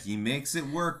work. But he makes it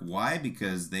work. Why?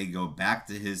 Because they go back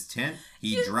to his tent.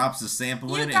 He drops a sample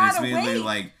you in, and it's gotta immediately wait.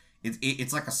 like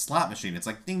it's like a slot machine. It's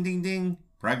like ding, ding, ding,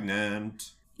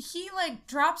 pregnant. He, like,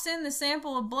 drops in the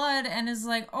sample of blood and is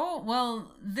like, oh,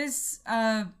 well, this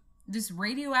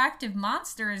radioactive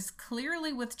monster is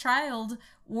clearly with child,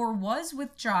 or was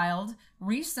with child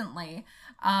recently.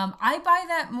 I buy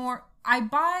that more. I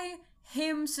buy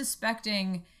him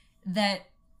suspecting that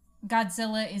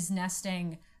Godzilla is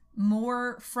nesting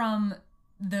more from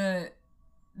the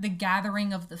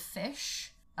gathering of the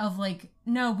fish, of like,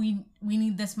 no, we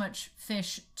need this much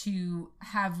fish to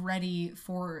have ready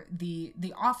for the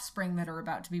offspring that are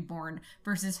about to be born,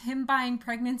 versus him buying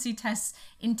pregnancy tests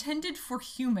intended for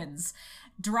humans,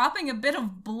 dropping a bit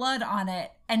of blood on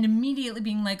it, and immediately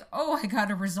being like, oh, I got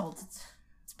a result,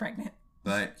 it's pregnant.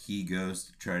 But he goes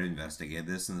to try to investigate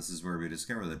this, and this is where we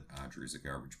discover that Audrey's a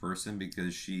garbage person,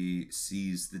 because she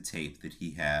sees the tape that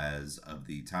he has of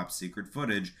the top secret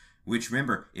footage, which,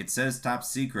 remember, it says top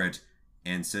secret,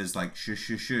 and says, like, shush,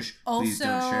 shush, shush, please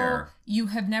don't share. You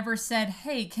have never said,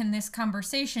 hey, can this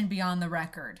conversation be on the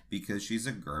record? Because she's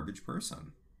a garbage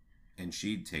person. And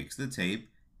she takes the tape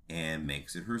and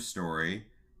makes it her story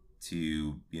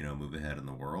to, move ahead in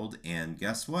the world. And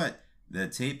guess what? The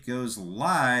tape goes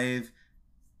live.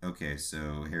 Okay,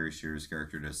 so Harry Shearer's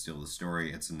character does steal the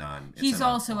story. He's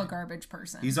also a garbage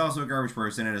person. He's also a garbage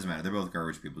person. It doesn't matter. They're both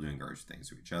garbage people doing garbage things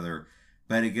to each other.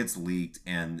 But it gets leaked,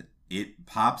 and it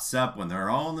pops up when they're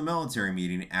all in the military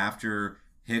meeting after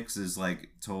Hicks is, like,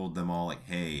 told them all, like,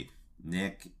 hey,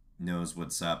 Nick knows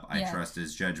what's up. I trust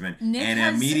his judgment.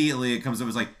 Immediately it comes up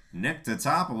as, like, Nick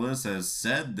Tatopoulos has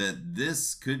said that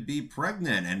this could be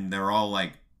pregnant. And they're all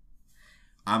like,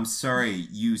 I'm sorry,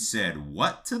 you said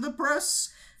what to the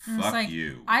press? Fuck like,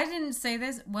 you. I didn't say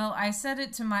this. Well, I said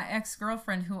it to my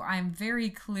ex-girlfriend, who I'm very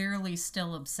clearly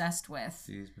still obsessed with.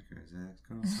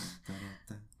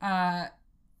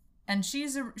 And she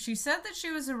said that she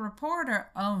was a reporter.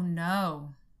 Oh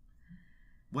no.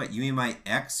 What, you mean my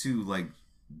ex who, like,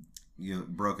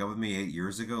 broke up with me 8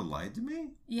 years ago lied to me?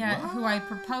 Yeah, what? Who I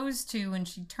proposed to, and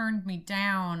she turned me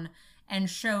down and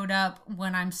showed up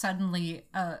when I'm suddenly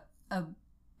a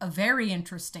very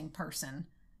interesting person,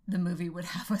 the movie would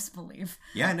have us believe.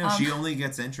 Yeah, no, she only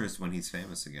gets interest when he's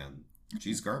famous again.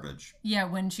 She's garbage. Yeah,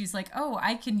 when she's like, oh,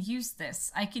 I can use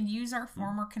this. I can use our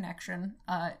former connection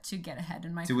to get ahead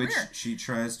in my career. To which she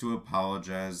tries to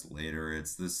apologize later.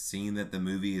 It's this scene that the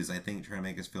movie is, I think, trying to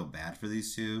make us feel bad for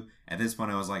these two. At this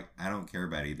point, I was like, I don't care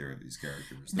about either of these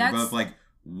characters. They're both like,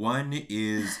 one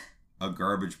is a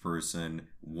garbage person,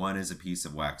 one is a piece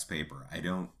of wax paper. I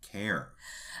don't care.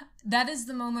 That is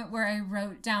the moment where I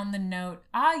wrote down the note,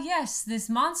 yes, this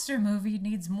monster movie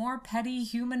needs more petty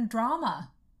human drama.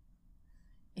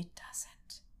 It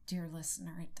doesn't. Dear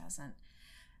listener, it doesn't.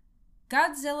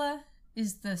 Godzilla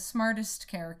is the smartest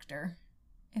character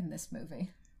in this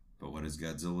movie. But what does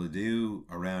Godzilla do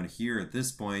around here at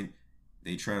this point?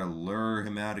 They try to lure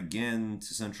him out again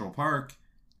to Central Park,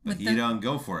 but he don't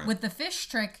go for it. With the fish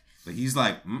trick. But he's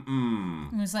like,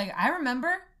 He was like, I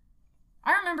remember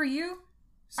you.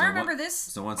 So I remember this.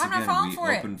 So once I'm again, not falling we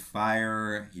for open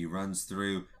fire. He runs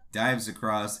through, dives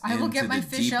across I will into get my the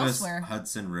fish deepest elsewhere.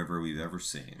 Hudson River we've ever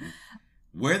seen,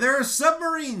 where there are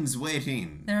submarines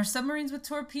waiting. There are submarines with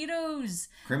torpedoes.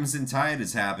 Crimson Tide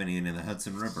is happening in the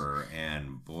Hudson River,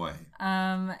 and boy.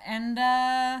 And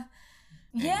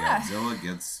Godzilla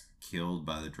gets killed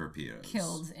by the torpedoes.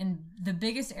 Killed in the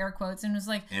biggest air quotes, and was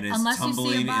like, and is unless you see a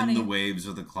tumbling body, in the waves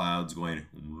with the clouds going.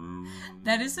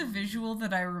 That is a visual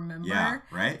that I remember. Yeah,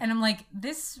 right? And I'm like,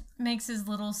 this makes as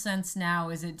little sense now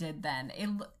as it did then.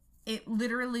 It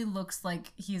literally looks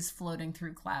like he's floating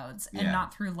through clouds and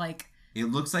not through, like, it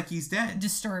looks like he's dead.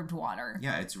 Disturbed water.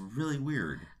 Yeah, it's really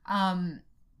weird.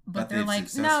 But they're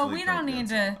like, no, we don't need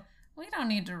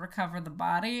to recover the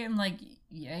body. And like,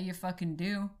 yeah, you fucking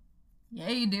do. Yeah,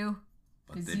 you do.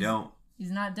 But they don't. He's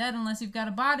not dead unless you've got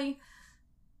a body.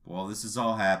 While this is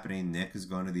all happening, Nick is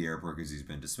going to the airport because he's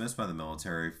been dismissed by the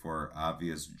military for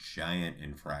obvious giant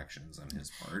infractions on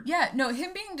his part. Yeah, no,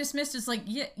 him being dismissed is like,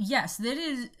 yes,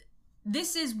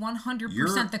 this is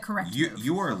 100% the correct move.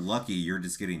 You are lucky you're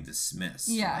just getting dismissed.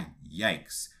 Yeah. Like,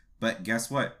 yikes. But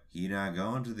guess what? He not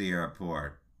going to the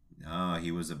airport. No,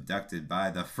 he was abducted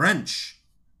by the French.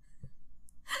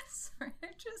 Sorry,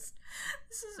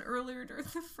 this is earlier during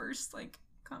the first, like,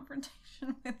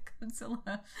 confrontation with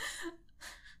Godzilla.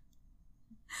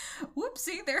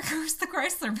 Whoopsie, there goes the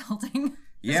Chrysler Building.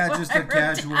 Yeah, just a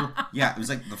casual... Down. Yeah, it was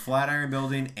like the Flatiron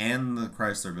Building and the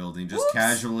Chrysler Building just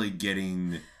casually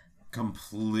getting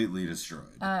completely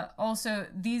destroyed. Also,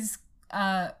 these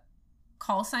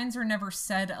call signs are never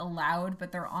said aloud,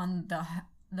 but they're on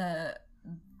the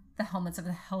helmets of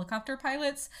the helicopter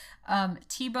pilots.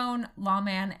 T-Bone,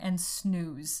 Lawman, and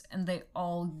Snooze, and they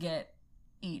all get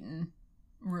eaten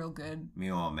real good.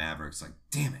 Meanwhile, Maverick's like,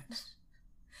 damn it.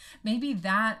 Maybe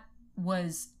that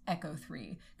was Echo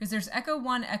 3. Because there's Echo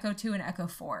 1, Echo 2, and Echo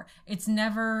 4. It's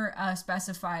never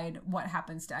specified what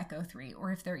happens to Echo 3,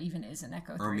 or if there even is an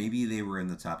Echo 3. Or maybe they were in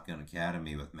the Top Gun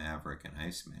Academy with Maverick and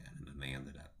Iceman, and then they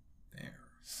ended up there.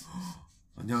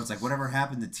 No, it's like, whatever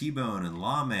happened to T-Bone and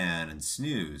Lawman and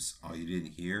Snooze? Oh, you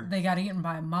didn't hear? They got eaten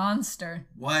by a monster.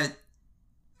 What?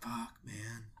 Fuck,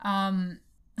 man.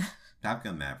 Top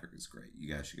Gun Maverick is great.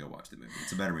 You guys should go watch the movie.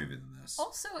 It's a better movie than this.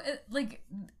 Also,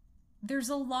 there's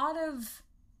a lot of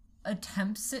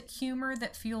attempts at humor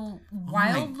that feel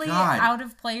wildly out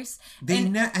of place.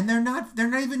 And they're not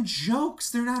even jokes.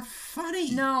 They're not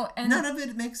funny. No, and none of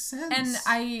it makes sense.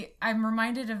 And I'm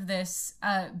reminded of this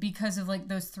because of like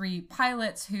those 3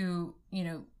 pilots who, you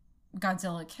know,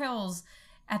 Godzilla kills.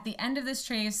 At the end of this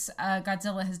chase,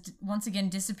 Godzilla has once again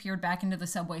disappeared back into the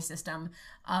subway system.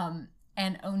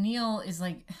 And O'Neill is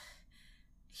like,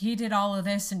 he did all of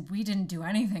this and we didn't do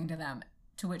anything to them.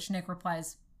 To which Nick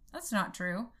replies, that's not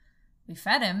true. We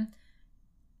fed him.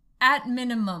 At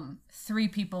minimum, 3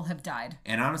 people have died.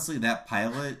 And honestly, that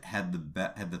pilot had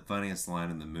the funniest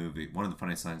line in the movie. One of the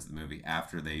funniest lines in the movie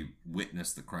after they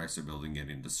witnessed the Chrysler Building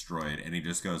getting destroyed. And he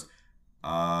just goes,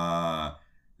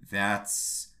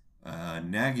 that's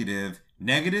negative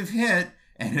hit.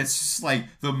 And it's just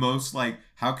like the most like,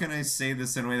 how can I say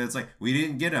this in a way that's like, we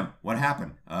didn't get him. What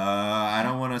happened? I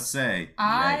don't want to say.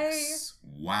 Yikes.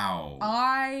 Wow.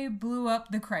 I blew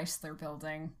up the Chrysler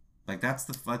Building. Like that's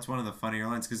one of the funnier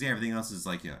lines because everything else is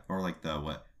like or like the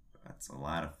what? That's a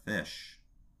lot of fish.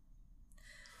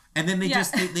 And then they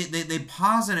just they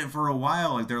pause in it for a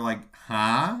while, like they're like,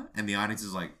 huh? And the audience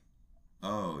is like,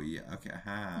 oh yeah, okay,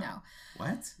 huh? No.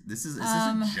 What? Is this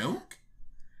a joke?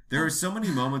 There are so many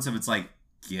moments of it's like,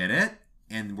 get it?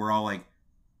 And we're all like,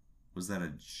 was that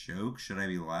a joke? Should I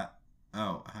be laughing?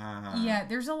 Oh, yeah,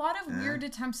 there's a lot of weird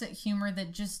attempts at humor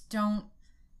that just don't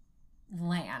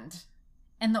land.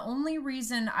 And the only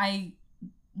reason I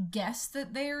guess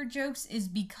that they are jokes is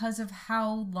because of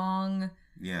how long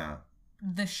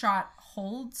the shot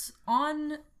holds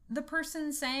on the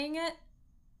person saying it.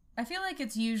 I feel like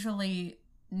it's usually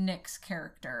Nick's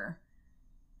character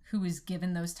who is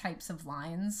given those types of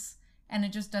lines, and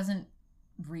it just doesn't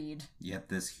read. Yet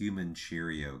this human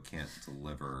Cheerio can't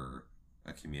deliver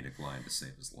a comedic line to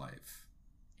save his life.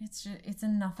 It's a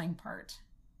nothing part.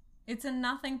 It's a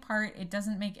nothing part. It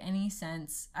doesn't make any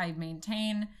sense. I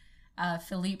maintain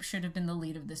Philippe should have been the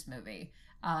lead of this movie.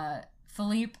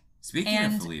 Philippe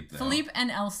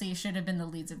and Elsie should have been the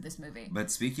leads of this movie. But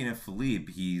speaking of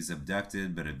Philippe, he's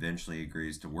abducted, but eventually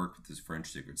agrees to work with his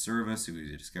French Secret Service, who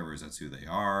he discovers that's who they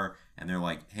are. And they're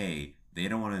like, hey, they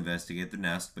don't want to investigate the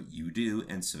nest, but you do,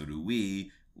 and so do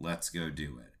we. Let's go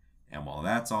do it. And while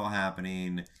that's all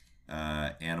happening,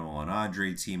 Animal and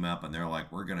Audrey team up, and they're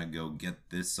like, we're going to go get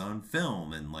this on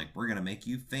film, and like, we're going to make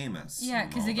you famous. Yeah,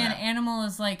 because again, Animal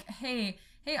is like, hey,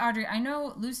 Audrey, I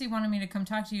know Lucy wanted me to come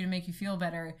talk to you to make you feel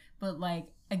better, but like,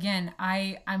 again,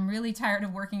 I'm really tired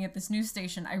of working at this news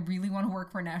station. I really want to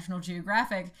work for National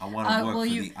Geographic. I want to work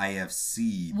for the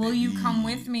IFC. Will you come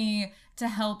with me to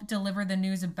help deliver the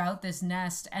news about this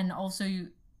nest? And also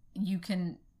you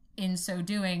can, in so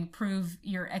doing, prove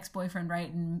your ex-boyfriend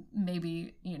right and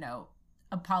maybe,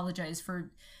 apologize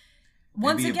for...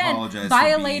 Once again,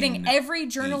 violating every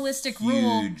journalistic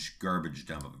rule. Huge garbage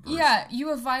dump of a person. Yeah, you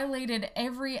have violated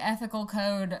every ethical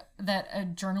code that a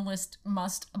journalist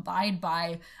must abide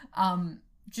by,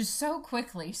 just so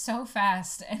quickly, so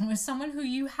fast, and with someone who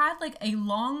you had like a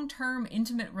long-term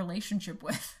intimate relationship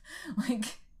with.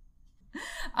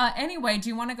 Anyway, do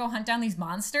you want to go hunt down these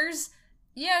monsters?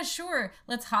 Yeah, sure.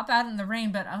 Let's hop out in the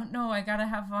rain, but oh no, I gotta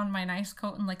have on my nice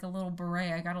coat and like a little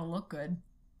beret. I gotta look good.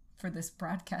 for this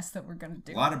broadcast that we're going to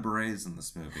do. A lot of berets in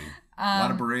this movie. A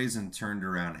lot of berets and turned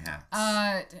around hats.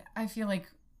 I feel like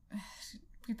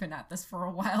we've been at this for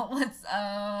a while. Let's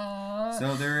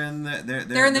So they're in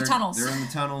the tunnels. They're in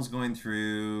the tunnels going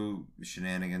through.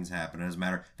 Shenanigans happen. It doesn't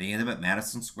matter. They end up at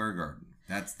Madison Square Garden.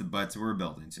 That's the butts we're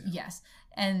building to. Yes.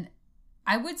 And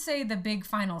I would say the big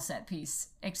final set piece,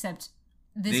 except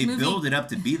they build it up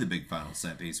to be the big final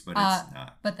set piece, but it's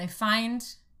not. But they find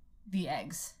the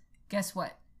eggs. Guess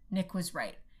what? Nick was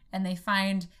right. And they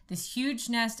find this huge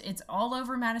nest. It's all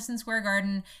over Madison Square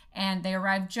Garden. And they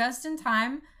arrive just in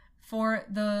time for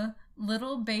the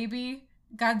little baby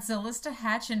Godzillas to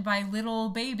hatch. And by little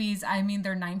babies, I mean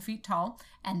they're 9 feet tall.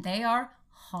 And they are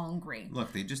hungry.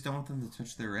 Look, they just don't want them to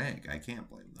touch their egg. I can't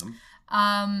blame them.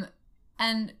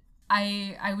 And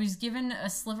I was given a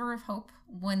sliver of hope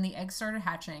when the eggs started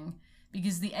hatching,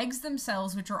 because the eggs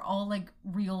themselves, which are all like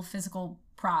real physical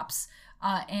props,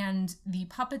 and the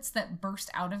puppets that burst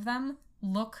out of them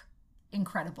look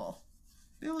incredible.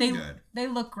 They look good. They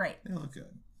look great. They look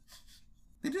good.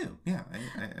 They do. Yeah, I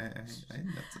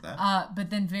admit to that. But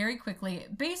then very quickly,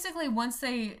 basically once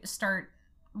they start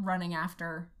running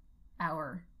after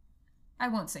our, I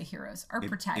won't say heroes, our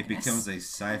protagonists. It becomes a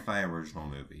sci-fi original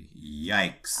movie.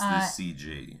 Yikes, the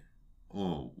CG.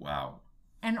 Oh, wow.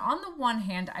 And on the one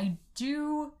hand, I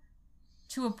do,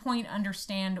 to a point,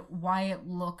 understand why it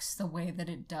looks the way that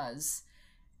it does.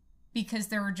 Because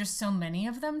there were just so many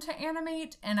of them to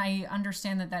animate, and I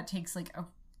understand that that takes like a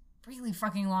really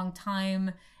fucking long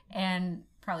time, and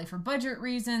probably for budget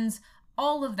reasons,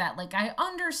 all of that. Like, I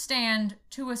understand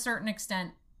to a certain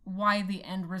extent why the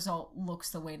end result looks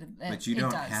the way that it does. But you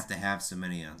don't have to have so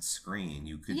many on screen.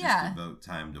 You could just devote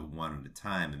time to one at a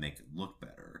time and make it look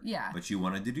better. Yeah. But you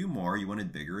wanted to do more. You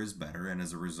wanted bigger is better, and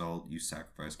as a result, you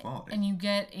sacrifice quality. And you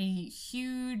get a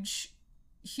huge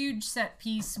set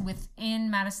piece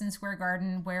within Madison Square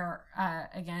Garden where,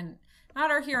 again, not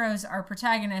our heroes, our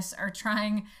protagonists are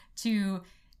trying to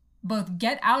both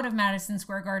get out of Madison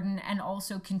Square Garden and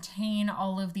also contain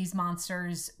all of these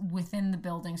monsters within the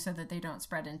building so that they don't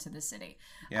spread into the city.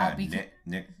 Yeah,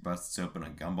 Nick busts open a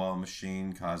gumball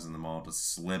machine, causing them all to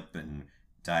slip and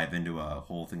dive into a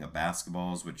whole thing of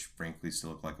basketballs, which frankly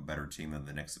still look like a better team than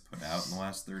the Knicks have put out in the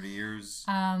last 30 years.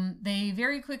 They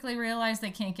very quickly realize they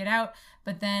can't get out,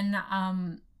 but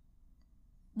then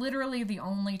literally the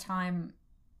only time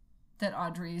that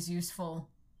Audrey is useful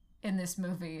in this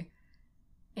movie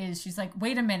is she's like,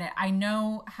 wait a minute, I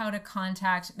know how to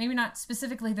contact, maybe not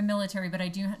specifically the military, but I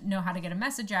do know how to get a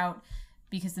message out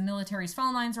because the military's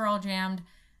phone lines are all jammed.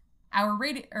 Our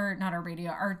radio, or not our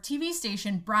radio, our TV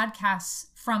station broadcasts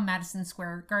from Madison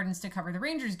Square Gardens to cover the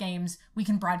Rangers games. We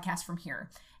can broadcast from here.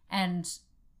 And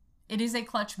it is a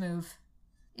clutch move.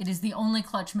 It is the only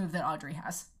clutch move that Audrey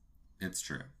has. It's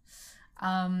true.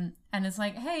 And it's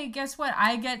like, hey, guess what?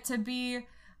 I get to be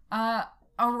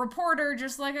a reporter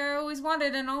just like I always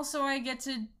wanted, and also I get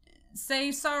to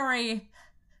say sorry.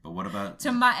 But what about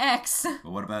to my ex?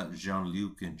 But what about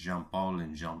Jean-Luc and Jean-Paul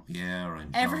and Jean-Pierre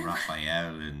and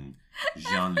Jean-Raphael and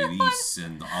Jean-Louis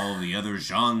and all the other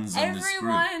Jeans in this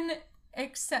group? Everyone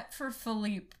except for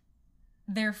Philippe,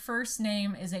 their first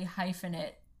name is a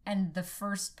hyphenate, and the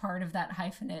first part of that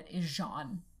hyphenate is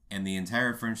Jean. And the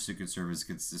entire French Secret Service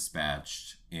gets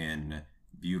dispatched in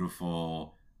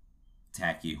beautiful,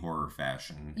 tacky horror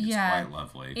fashion. It's quite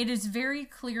lovely. It is very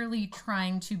clearly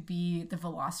trying to be the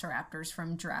Velociraptors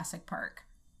from Jurassic Park.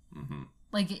 Mm-hmm.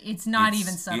 Like, it's not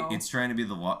even subtle. It's trying to be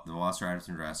the Velociraptors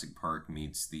from Jurassic Park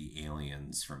meets the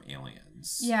aliens from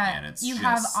Aliens. Yeah, and it's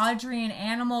have Audrey and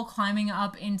Animal climbing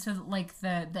up into, like,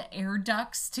 the air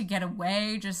ducts to get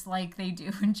away, just like they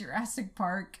do in Jurassic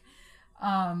Park.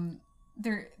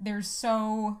 There's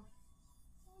so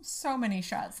many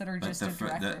shots that are just a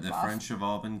direct the French have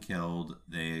all been killed.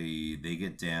 They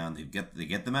get down. They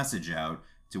get the message out.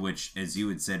 To which, as you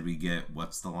had said, we get,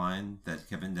 what's the line that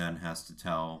Kevin Dunn has to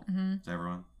tell to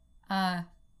everyone?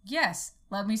 Yes,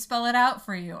 let me spell it out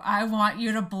for you. I want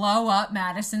you to blow up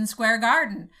Madison Square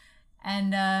Garden.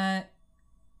 And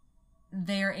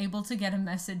they're able to get a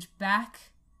message back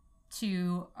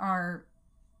to our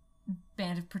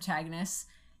band of protagonists.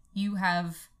 You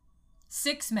have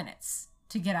 6 minutes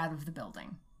to get out of the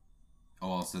building. Oh,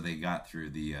 also they got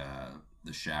through the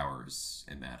showers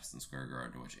in Madison Square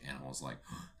Garden, which Animal's like,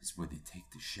 oh, this is where they take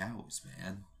the showers,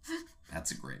 man.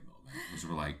 That's a great moment. Because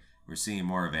we're seeing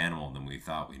more of Animal than we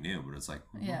thought we knew, but it's like,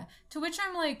 mm-hmm. Yeah. To which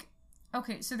I'm like,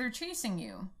 okay, so they're chasing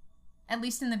you, at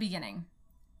least in the beginning,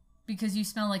 because you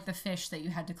smell like the fish that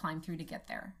you had to climb through to get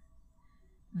there.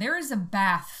 There is a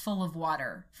bath full of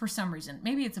water for some reason.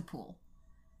 Maybe it's a pool.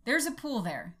 There's a pool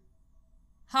there.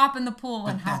 hop in the pool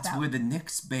But and hop that's out. where the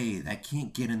Knicks bathe. I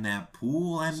can't get in that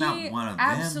pool. I'm not one of them.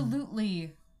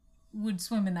 Absolutely would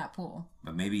swim in that pool.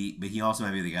 But he also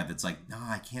might be the guy that's like, no,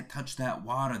 I can't touch that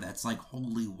water. That's like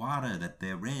holy water that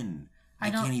they're in. I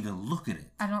can't even look at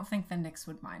it. I don't think the Knicks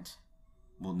would mind.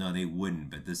 Well, no, they wouldn't,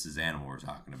 but this is Animal we're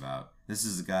talking about. This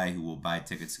is a guy who will buy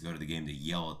tickets to go to the game to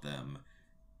yell at them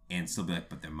and still be like,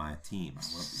 but they're my team. I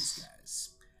love these guys.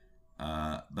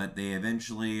 But they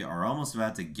eventually are almost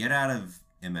about to get out of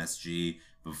MSG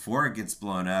before it gets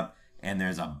blown up, and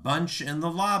there's a bunch in the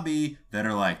lobby that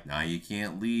are like, nah, you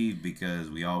can't leave because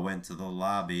we all went to the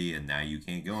lobby and now you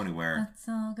can't go anywhere. Let's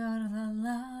all go to the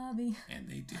lobby. And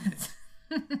they did.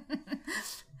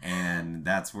 And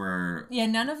that's where... Yeah,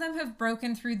 none of them have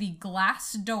broken through the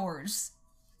glass doors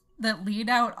that lead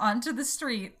out onto the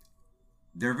street.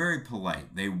 They're very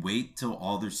polite. They wait till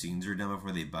all their scenes are done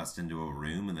before they bust into a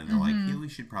room, and then they're like, yeah, we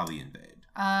should probably invade.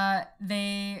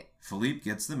 Philippe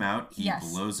gets them out. He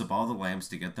blows up all the lamps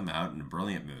to get them out in a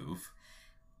brilliant move.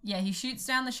 Yeah, he shoots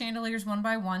down the chandeliers one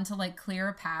by one to, like, clear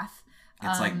a path.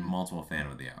 It's like multiple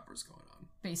Phantom of the Operas going on.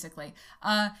 Basically.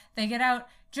 They get out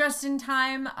just in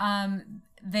time.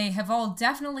 They have all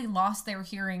definitely lost their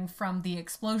hearing from the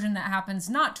explosion that happens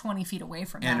not 20 feet away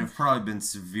from them. And have probably been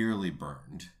severely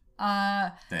burned.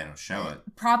 They don't show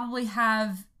it. Probably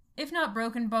have, if not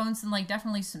broken bones, then like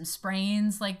definitely some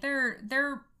sprains. Like they're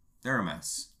a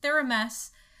mess. They're a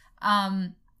mess.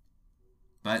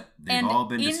 But they've all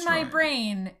been destroyed. In my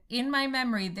brain, in my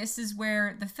memory, this is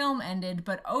where the film ended.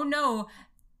 But oh no,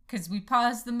 because we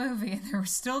paused the movie and there were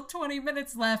still 20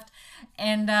 minutes left.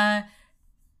 And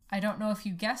I don't know if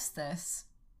you guessed this,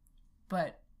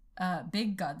 but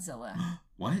Big Godzilla.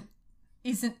 What?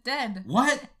 Isn't dead.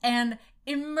 What? And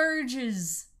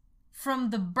emerges from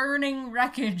the burning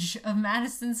wreckage of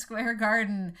Madison Square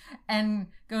Garden and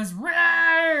goes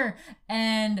roar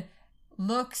and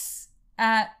looks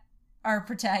at our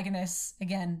protagonists,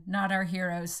 again, not our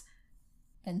heroes,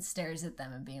 and stares at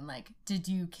them and being like, did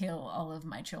you kill all of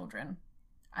my children?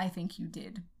 I think you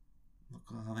did.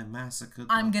 Look how they massacred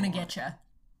I'm gonna get you.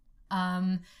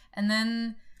 And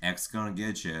then X gonna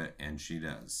get you, and she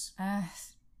does.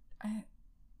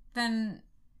 Then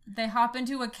they hop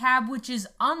into a cab which is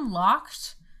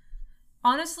unlocked.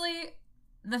 Honestly,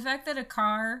 the fact that a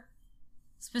car,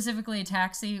 specifically a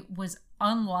taxi, was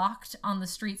unlocked on the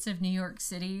streets of New York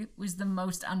City was the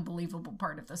most unbelievable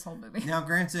part of this whole movie. Now,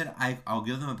 granted, I'll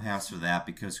give them a pass for that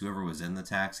because whoever was in the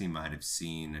taxi might have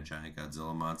seen a giant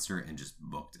Godzilla monster and just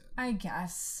booked it. I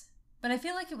guess. But I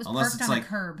feel like it was Unless parked it's on like, a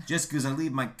curb. just because I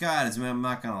leave my car doesn't mean I'm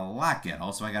not going to lock it.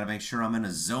 Also, I got to make sure I'm in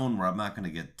a zone where I'm not going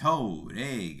to get towed.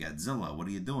 Hey, Godzilla, what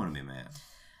are you doing to me, man?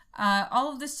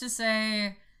 All of this to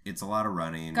say... It's a lot of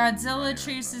running. Godzilla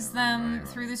chases them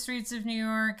through the streets of New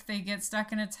York. They get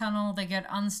stuck in a tunnel. They get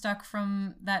unstuck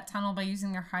from that tunnel by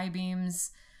using their high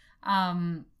beams.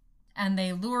 And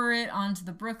they lure it onto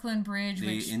the Brooklyn Bridge,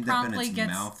 which end promptly up in its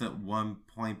gets... mouth at one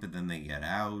point, but then they get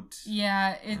out.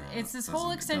 Yeah, it's this whole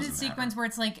extended sequence where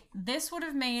it's like, this would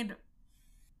have made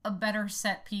a better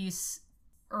set piece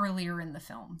earlier in the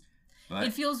film. But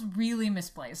it feels really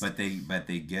misplaced. But they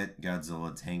get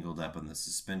Godzilla tangled up in the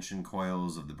suspension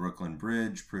coils of the Brooklyn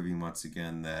Bridge, proving once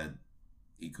again that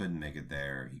he couldn't make it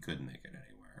there. He couldn't make it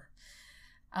anywhere.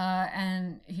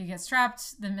 And he gets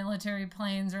trapped. The military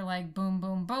planes are like, boom,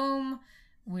 boom, boom.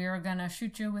 We're gonna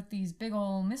shoot you with these big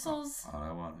old missiles. All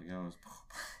I want to go is...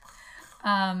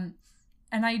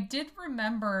 And I did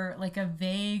remember like a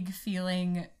vague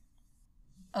feeling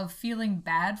of feeling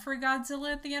bad for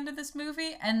Godzilla at the end of this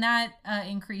movie, and that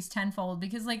increased tenfold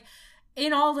because, like,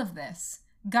 in all of this,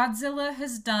 Godzilla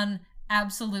has done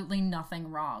absolutely nothing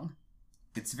wrong.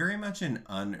 It's very much an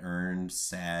unearned,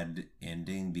 sad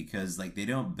ending because, like, they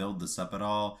don't build this up at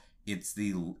all. It's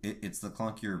the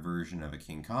clunkier version of a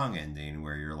King Kong ending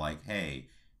where you're like, hey,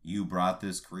 you brought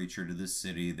this creature to this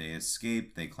city, they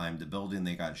escaped, they climbed a building,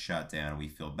 they got shot down, we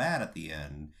feel bad at the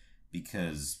end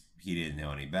because he didn't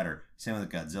know any better. Same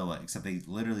with Godzilla, except they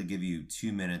literally give you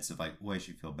 2 minutes of like, oh, I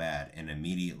should feel bad, and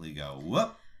immediately go,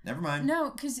 whoop, never mind.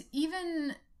 No, because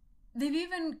they've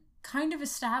even kind of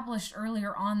established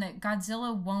earlier on that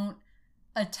Godzilla won't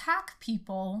attack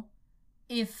people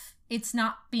if it's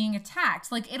not being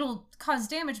attacked. Like, it'll cause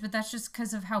damage, but that's just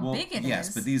because of how big it is.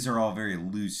 Yes, but these are all very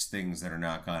loose things that are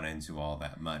not gone into all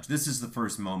that much. This is the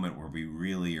first moment where we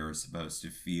really are supposed to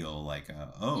feel like,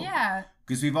 yeah.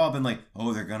 Because we've all been like,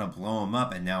 oh, they're going to blow him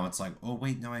up. And now it's like, oh,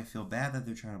 wait, no, I feel bad that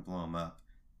they're trying to blow him up.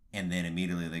 And then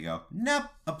immediately they go, nope,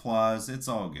 applause, it's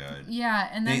all good. Yeah,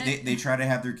 and then they try to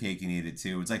have their cake and eat it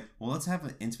too. It's like, well, let's have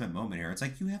an intimate moment here. It's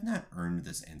like, you have not earned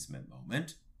this intimate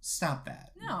moment. Stop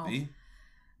that, no. movie.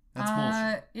 That's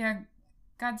bullshit. Yeah,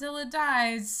 Godzilla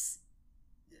dies.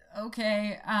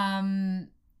 Okay. And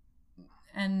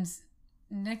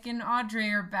Nick and Audrey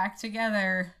are back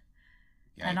together.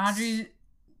 Yikes. And Audrey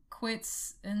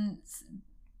quits and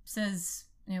says,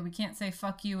 we can't say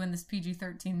fuck you in this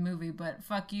PG-13 movie, but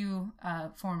fuck you,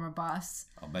 former boss.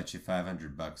 I'll bet you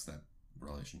 $500 that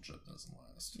relationship doesn't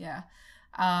last. Yeah.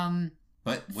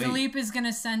 But wait. Philippe is going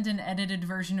to send an edited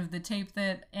version of the tape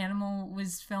that Animal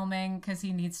was filming because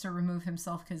he needs to remove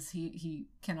himself because he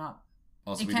cannot.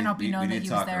 Also, it cannot be known that he was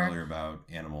there. We did talk earlier about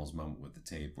Animal's moment with the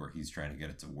tape where he's trying to get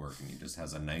it to work and he just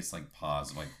has a nice pause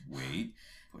of wait,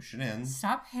 push it in.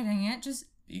 Stop hitting it. Just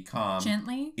be calm.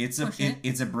 Gently. It's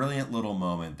a brilliant little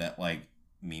moment that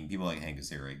people like Hank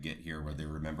Azaria get here where they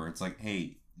remember it's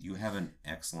hey, you have an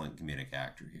excellent comedic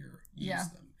actor here. Use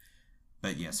them.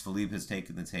 But yes, Philippe has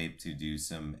taken the tape to do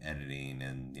some editing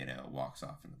and, walks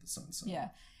off into the sunset. Yeah.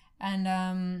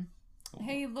 And,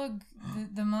 hey, look,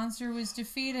 the monster was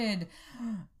defeated.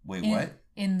 Wait, what?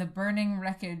 In the burning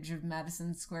wreckage of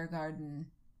Madison Square Garden,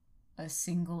 a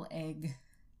single egg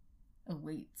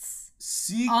awaits.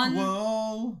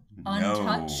 Sequel?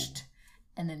 Untouched.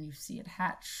 And then you see it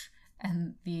hatch.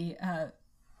 And the,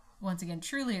 once again,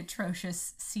 truly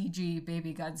atrocious CG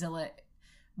baby Godzilla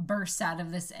bursts out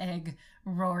of this egg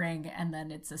roaring, and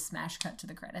then it's a smash cut to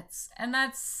the credits. And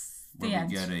that's the end.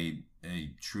 We get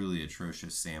a truly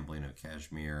atrocious sampling of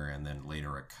Kashmir, and then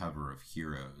later a cover of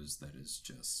Heroes that is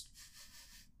just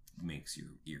makes your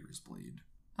ears bleed.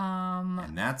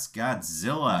 And that's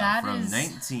Godzilla from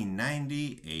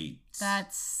 1998.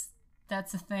 That's a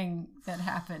thing that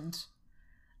happened.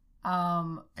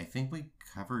 I think we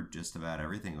covered just about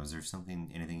everything. Was there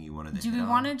anything you wanted to do we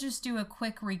want to just do a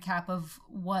quick recap of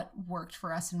what worked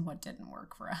for us and what didn't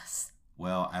work for us?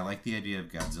 Well, I like the idea of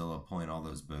Godzilla pulling all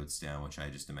those boats down, which I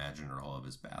just imagine are all of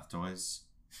his bath toys.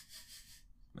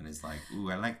 And he's ooh,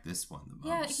 I like this one the most.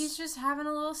 Yeah, he's just having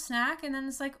a little snack, and then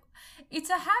it's it's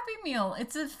a Happy Meal.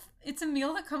 It's a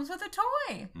meal that comes with a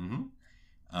toy.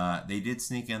 Mm-hmm. They did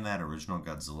sneak in that original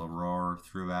Godzilla roar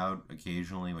throughout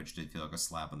occasionally, which did feel like a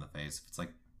slap in the face. It's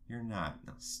you're not.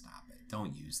 No, stop it.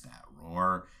 Don't use that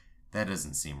roar. That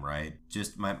doesn't seem right.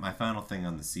 Just my final thing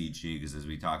on the CG, because as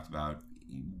we talked about,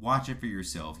 watch it for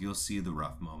yourself. You'll see the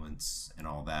rough moments and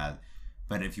all that.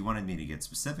 But if you wanted me to get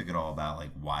specific at all about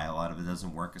why a lot of it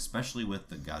doesn't work, especially with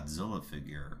the Godzilla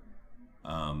figure,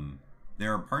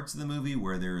 there are parts of the movie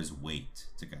where there is weight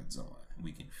to Godzilla. And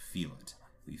we can feel it.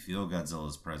 We feel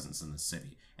Godzilla's presence in the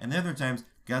city. And the other times,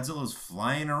 Godzilla's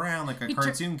flying around like a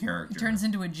cartoon character. He turns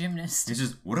into a gymnast. It's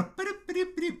just,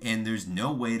 and there's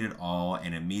no weight at all,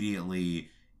 and immediately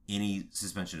any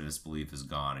suspension of disbelief is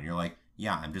gone. And you're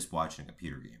yeah, I'm just watching a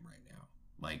computer game right now.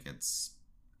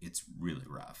 It's really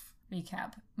rough.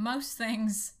 Recap. Most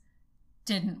things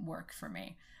didn't work for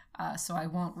me, so I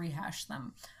won't rehash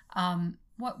them.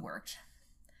 What worked?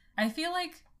 I feel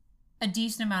a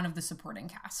decent amount of the supporting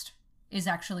cast is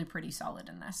actually pretty solid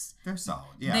in this. They're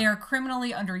solid, yeah. They are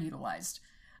criminally underutilized.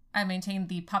 I maintain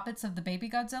the puppets of the baby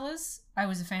Godzillas I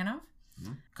was a fan of.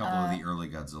 Mm-hmm. A couple of the early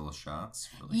Godzilla shots.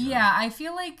 Really yeah, I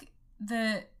feel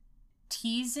the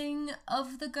teasing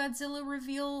of the Godzilla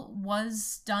reveal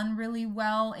was done really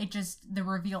well. The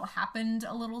reveal happened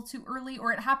a little too early,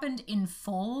 or it happened in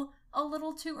full a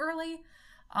little too early.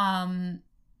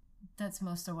 That's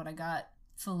most of what I got.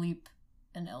 Philippe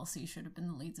and Elsie should have been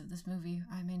the leads of this movie,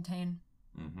 I maintain.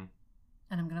 Mm-hmm.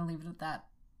 And I'm going to leave it at that.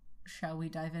 Shall we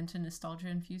dive into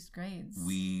nostalgia-infused grades?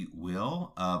 We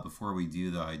will. Before we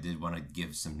do, though, I did want to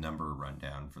give some number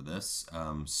rundown for this.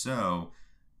 So,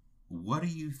 what do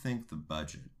you think the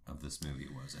budget of this movie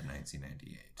was in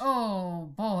 1998?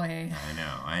 Oh, boy.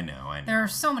 I know. There are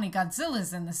so many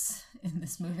Godzillas in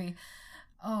this movie.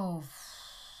 Oh,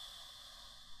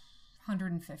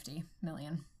 150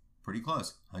 million. Pretty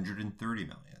close. 130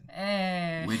 million.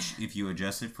 Hey. Which, if you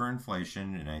adjust it for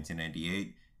inflation in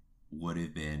 1998, would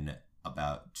have been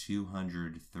about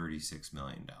 $236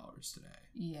 million today.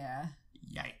 Yeah.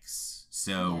 Yikes.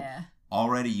 So,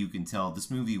 already you can tell this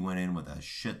movie went in with a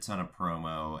shit ton of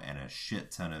promo and a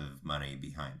shit ton of money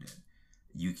behind it.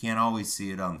 You can't always see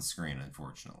it on the screen,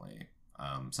 unfortunately.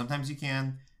 Sometimes you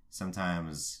can.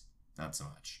 Sometimes not so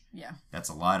much. Yeah. That's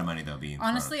a lot of money, though, being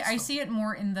honestly, I see it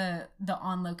more in the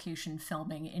on-location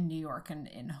filming in New York and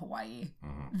in Hawaii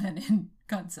than in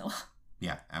Godzilla.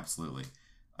 Yeah, absolutely.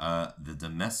 The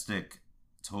domestic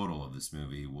total of this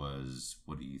movie was,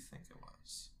 what do you think it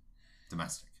was?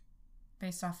 Domestic.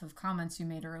 Based off of comments you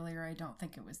made earlier, I don't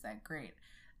think it was that great.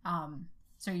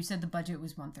 So you said the budget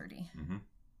was 130. Mm-hmm.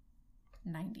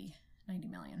 90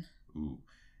 million. Ooh.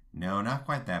 No, not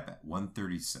quite that bad.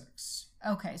 136.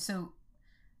 Okay, so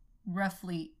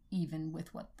roughly even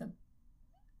with what the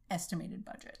estimated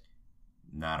budget.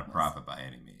 Not a profit by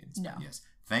any means. No. But yes.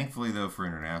 Thankfully, though, for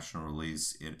international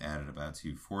release, it added about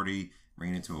 $240,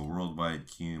 bringing it to a worldwide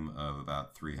cum of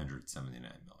about $379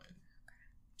 million.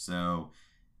 So,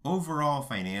 overall,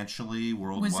 financially,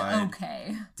 worldwide,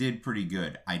 okay. did pretty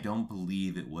good. I don't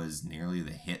believe it was nearly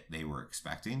the hit they were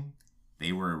expecting.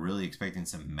 They were really expecting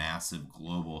some massive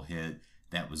global hit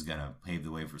that was going to pave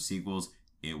the way for sequels.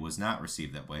 It was not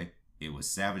received that way. It was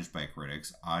savaged by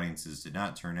critics. Audiences did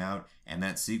not turn out. And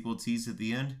that sequel tease at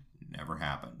the end never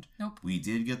happened. Nope. We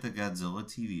did get the Godzilla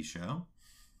TV show,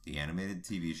 the animated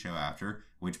TV show after,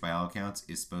 which by all accounts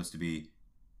is supposed to be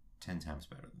 10 times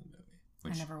better than the movie.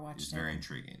 Which I never watched is it. very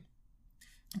intriguing.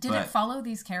 Did it follow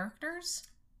these characters?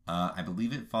 I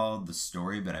believe it followed the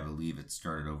story, but I believe it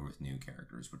started over with new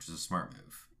characters, which is a smart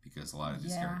move because a lot of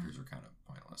these characters are kind of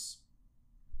pointless.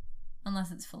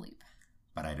 Unless it's Philippe.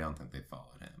 But I don't think they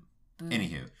followed him. Boo.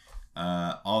 Anywho,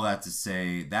 all that to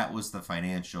say, that was the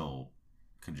financial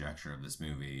conjecture of this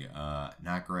movie.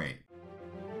 Not great.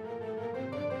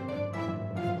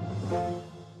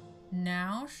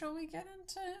 Now, shall we get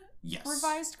into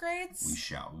revised grades? We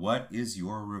shall. What is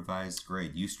your revised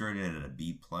grade? You started at a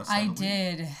B+. I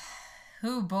did.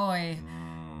 Oh boy.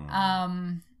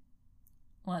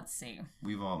 Let's see.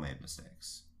 We've all made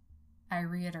mistakes. I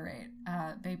reiterate,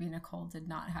 Baby Nicole did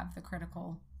not have the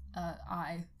critical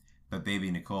eye. But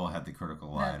Baby Nicole had the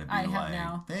critical eye to be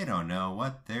now. They don't know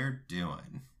what they're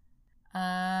doing.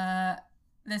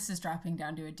 This is dropping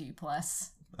down to a D+.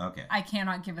 Okay. I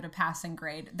cannot give it a passing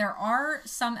grade. There are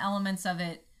some elements of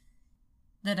it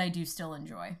that I do still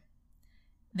enjoy.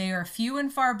 They are few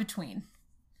and far between.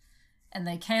 And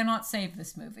they cannot save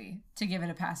this movie to give it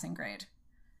a passing grade.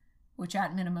 Which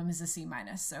at minimum is a C-,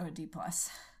 so a D+.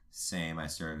 Same. I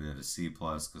started at a C+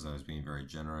 because I was being very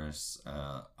generous.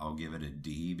 I'll give it a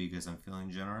D because I'm feeling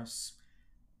generous.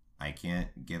 I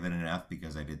can't give it an F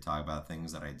because I did talk about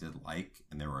things that I did like,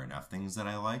 and there were enough things that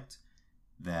I liked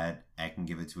that I can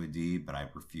give it to a D, but I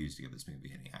refuse to give this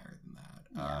movie any higher than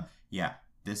that. Yeah,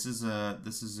 this is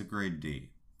a grade D.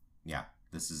 Yeah,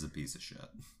 this is a piece of shit.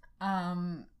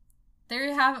 There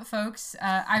you have it, folks.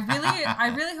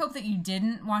 I really hope that you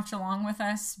didn't watch along with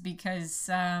us because.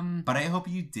 But I hope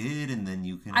you did, and then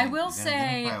you can. I will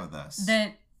say with us.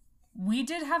 that we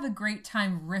did have a great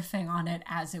time riffing on it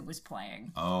as it was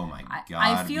playing. Oh my god!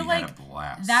 I feel like had a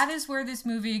blast. That is where this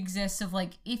movie exists. Of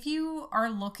like, if you are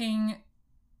looking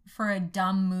for a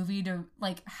dumb movie to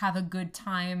like have a good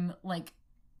time, like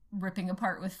ripping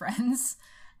apart with friends,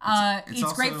 it's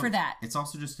also great for that. It's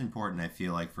also just important, I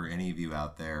feel like, for any of you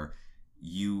out there.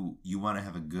 You want to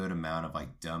have a good amount of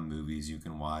like dumb movies you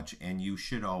can watch, and you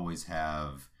should always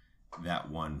have that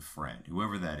one friend,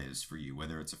 whoever that is for you,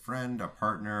 whether it's a friend, a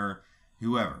partner,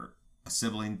 whoever, a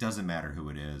sibling, doesn't matter who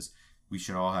it is. We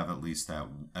should all have at least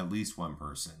one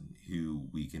person who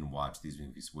we can watch these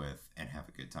movies with and have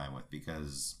a good time with,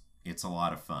 because it's a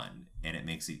lot of fun and it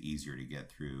makes it easier to get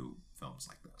through films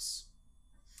like this,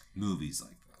 movies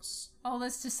like this. All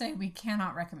this to say, we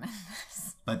cannot recommend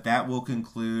this. But that will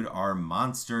conclude our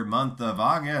monster month of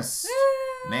August.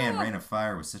 Woo! Man, Reign of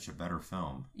Fire was such a better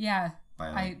film. Yeah.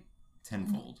 By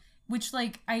tenfold. Which,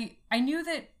 like, I knew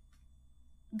that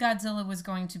Godzilla was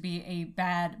going to be a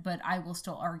bad, but I will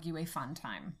still argue a fun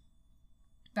time.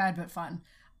 Bad but fun.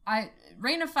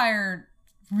 Reign of Fire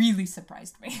really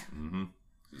surprised me. Mm-hmm.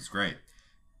 It was great.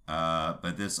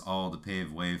 But this all to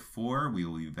pave way for. We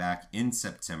will be back in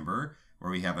September, where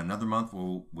we have another month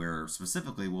where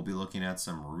specifically we'll be looking at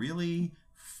some really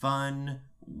fun,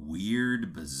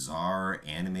 weird, bizarre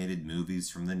animated movies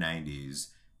from the 90s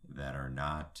that are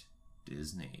not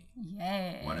Disney.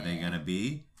 Yay. What are they going to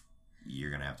be? You're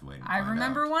going to have to wait and find out. I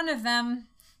remember one of them,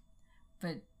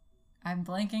 but I'm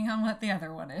blanking on what the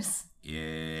other one is.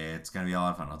 It's going to be a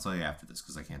lot of fun. I'll tell you after this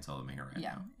because I can't tell them here right now.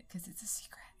 Yeah, because it's a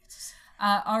secret.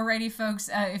 Alrighty,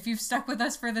 folks, if you've stuck with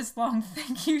us for this long,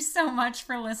 thank you so much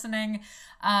for listening.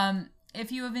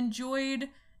 If you have enjoyed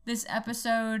this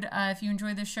episode, if you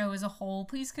enjoyed the show as a whole,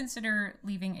 please consider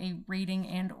leaving a rating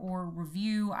and or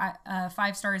review.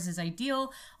 5 stars is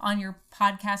ideal on your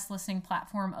podcast listening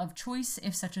platform of choice,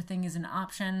 if such a thing is an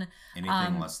option.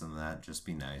 Anything less than that, just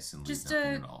be nice and leave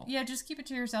nothing at all. Yeah, just keep it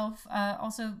to yourself.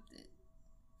 Also,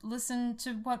 listen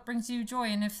to what brings you joy,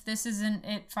 and if this isn't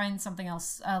it, find something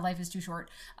else. Life is too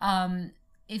short.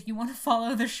 If you want to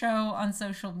follow the show on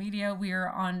social media, we are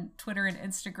on Twitter and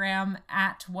Instagram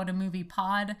at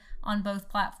WhatAMoviePod on both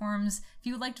platforms. If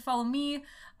you would like to follow me,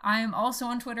 I am also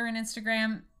on Twitter and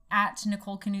Instagram at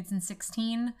Nicole Knudsen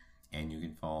 16. And you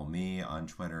can follow me on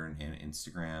Twitter and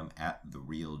Instagram at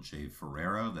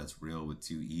 @TheRealJFerrero. That's real with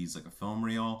 2 E's like a film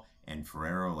reel. And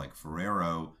Ferrero like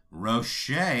Ferrero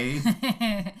Rocher.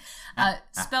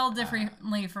 Spelled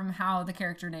differently from how the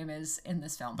character name is in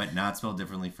this film. But not spelled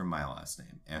differently from my last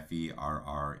name.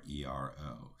 Ferrero.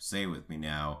 Say it with me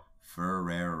now.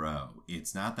 Ferrero.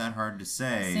 It's not that hard to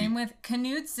say. Same with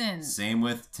Knudsen. Same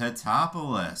with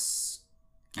Tatopoulos.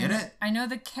 Get it? I know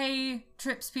the K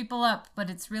trips people up, but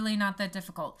it's really not that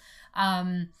difficult.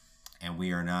 And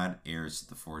we are not heirs to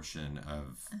the fortune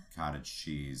of cottage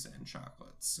cheese and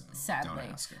chocolates, so sadly,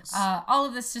 don't ask us. All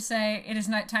of this to say, it is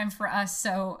nighttime for us,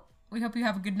 so we hope you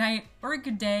have a good night, or a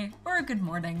good day, or a good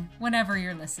morning, whenever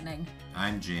you're listening.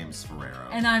 I'm James Ferrero.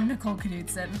 And I'm Nicole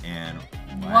Knudsen. And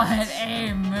what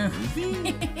a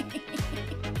movie!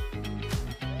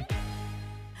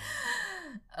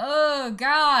 Oh,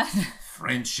 God!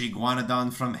 French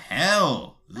iguanodon from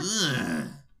hell! Ugh.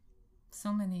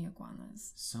 So many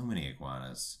iguanas. So many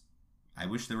iguanas. I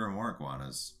wish there were more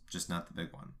iguanas, just not the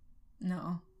big one.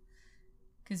 No.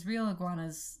 Because real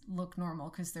iguanas look normal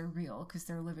because they're real, because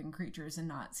they're living creatures and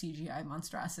not CGI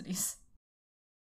monstrosities.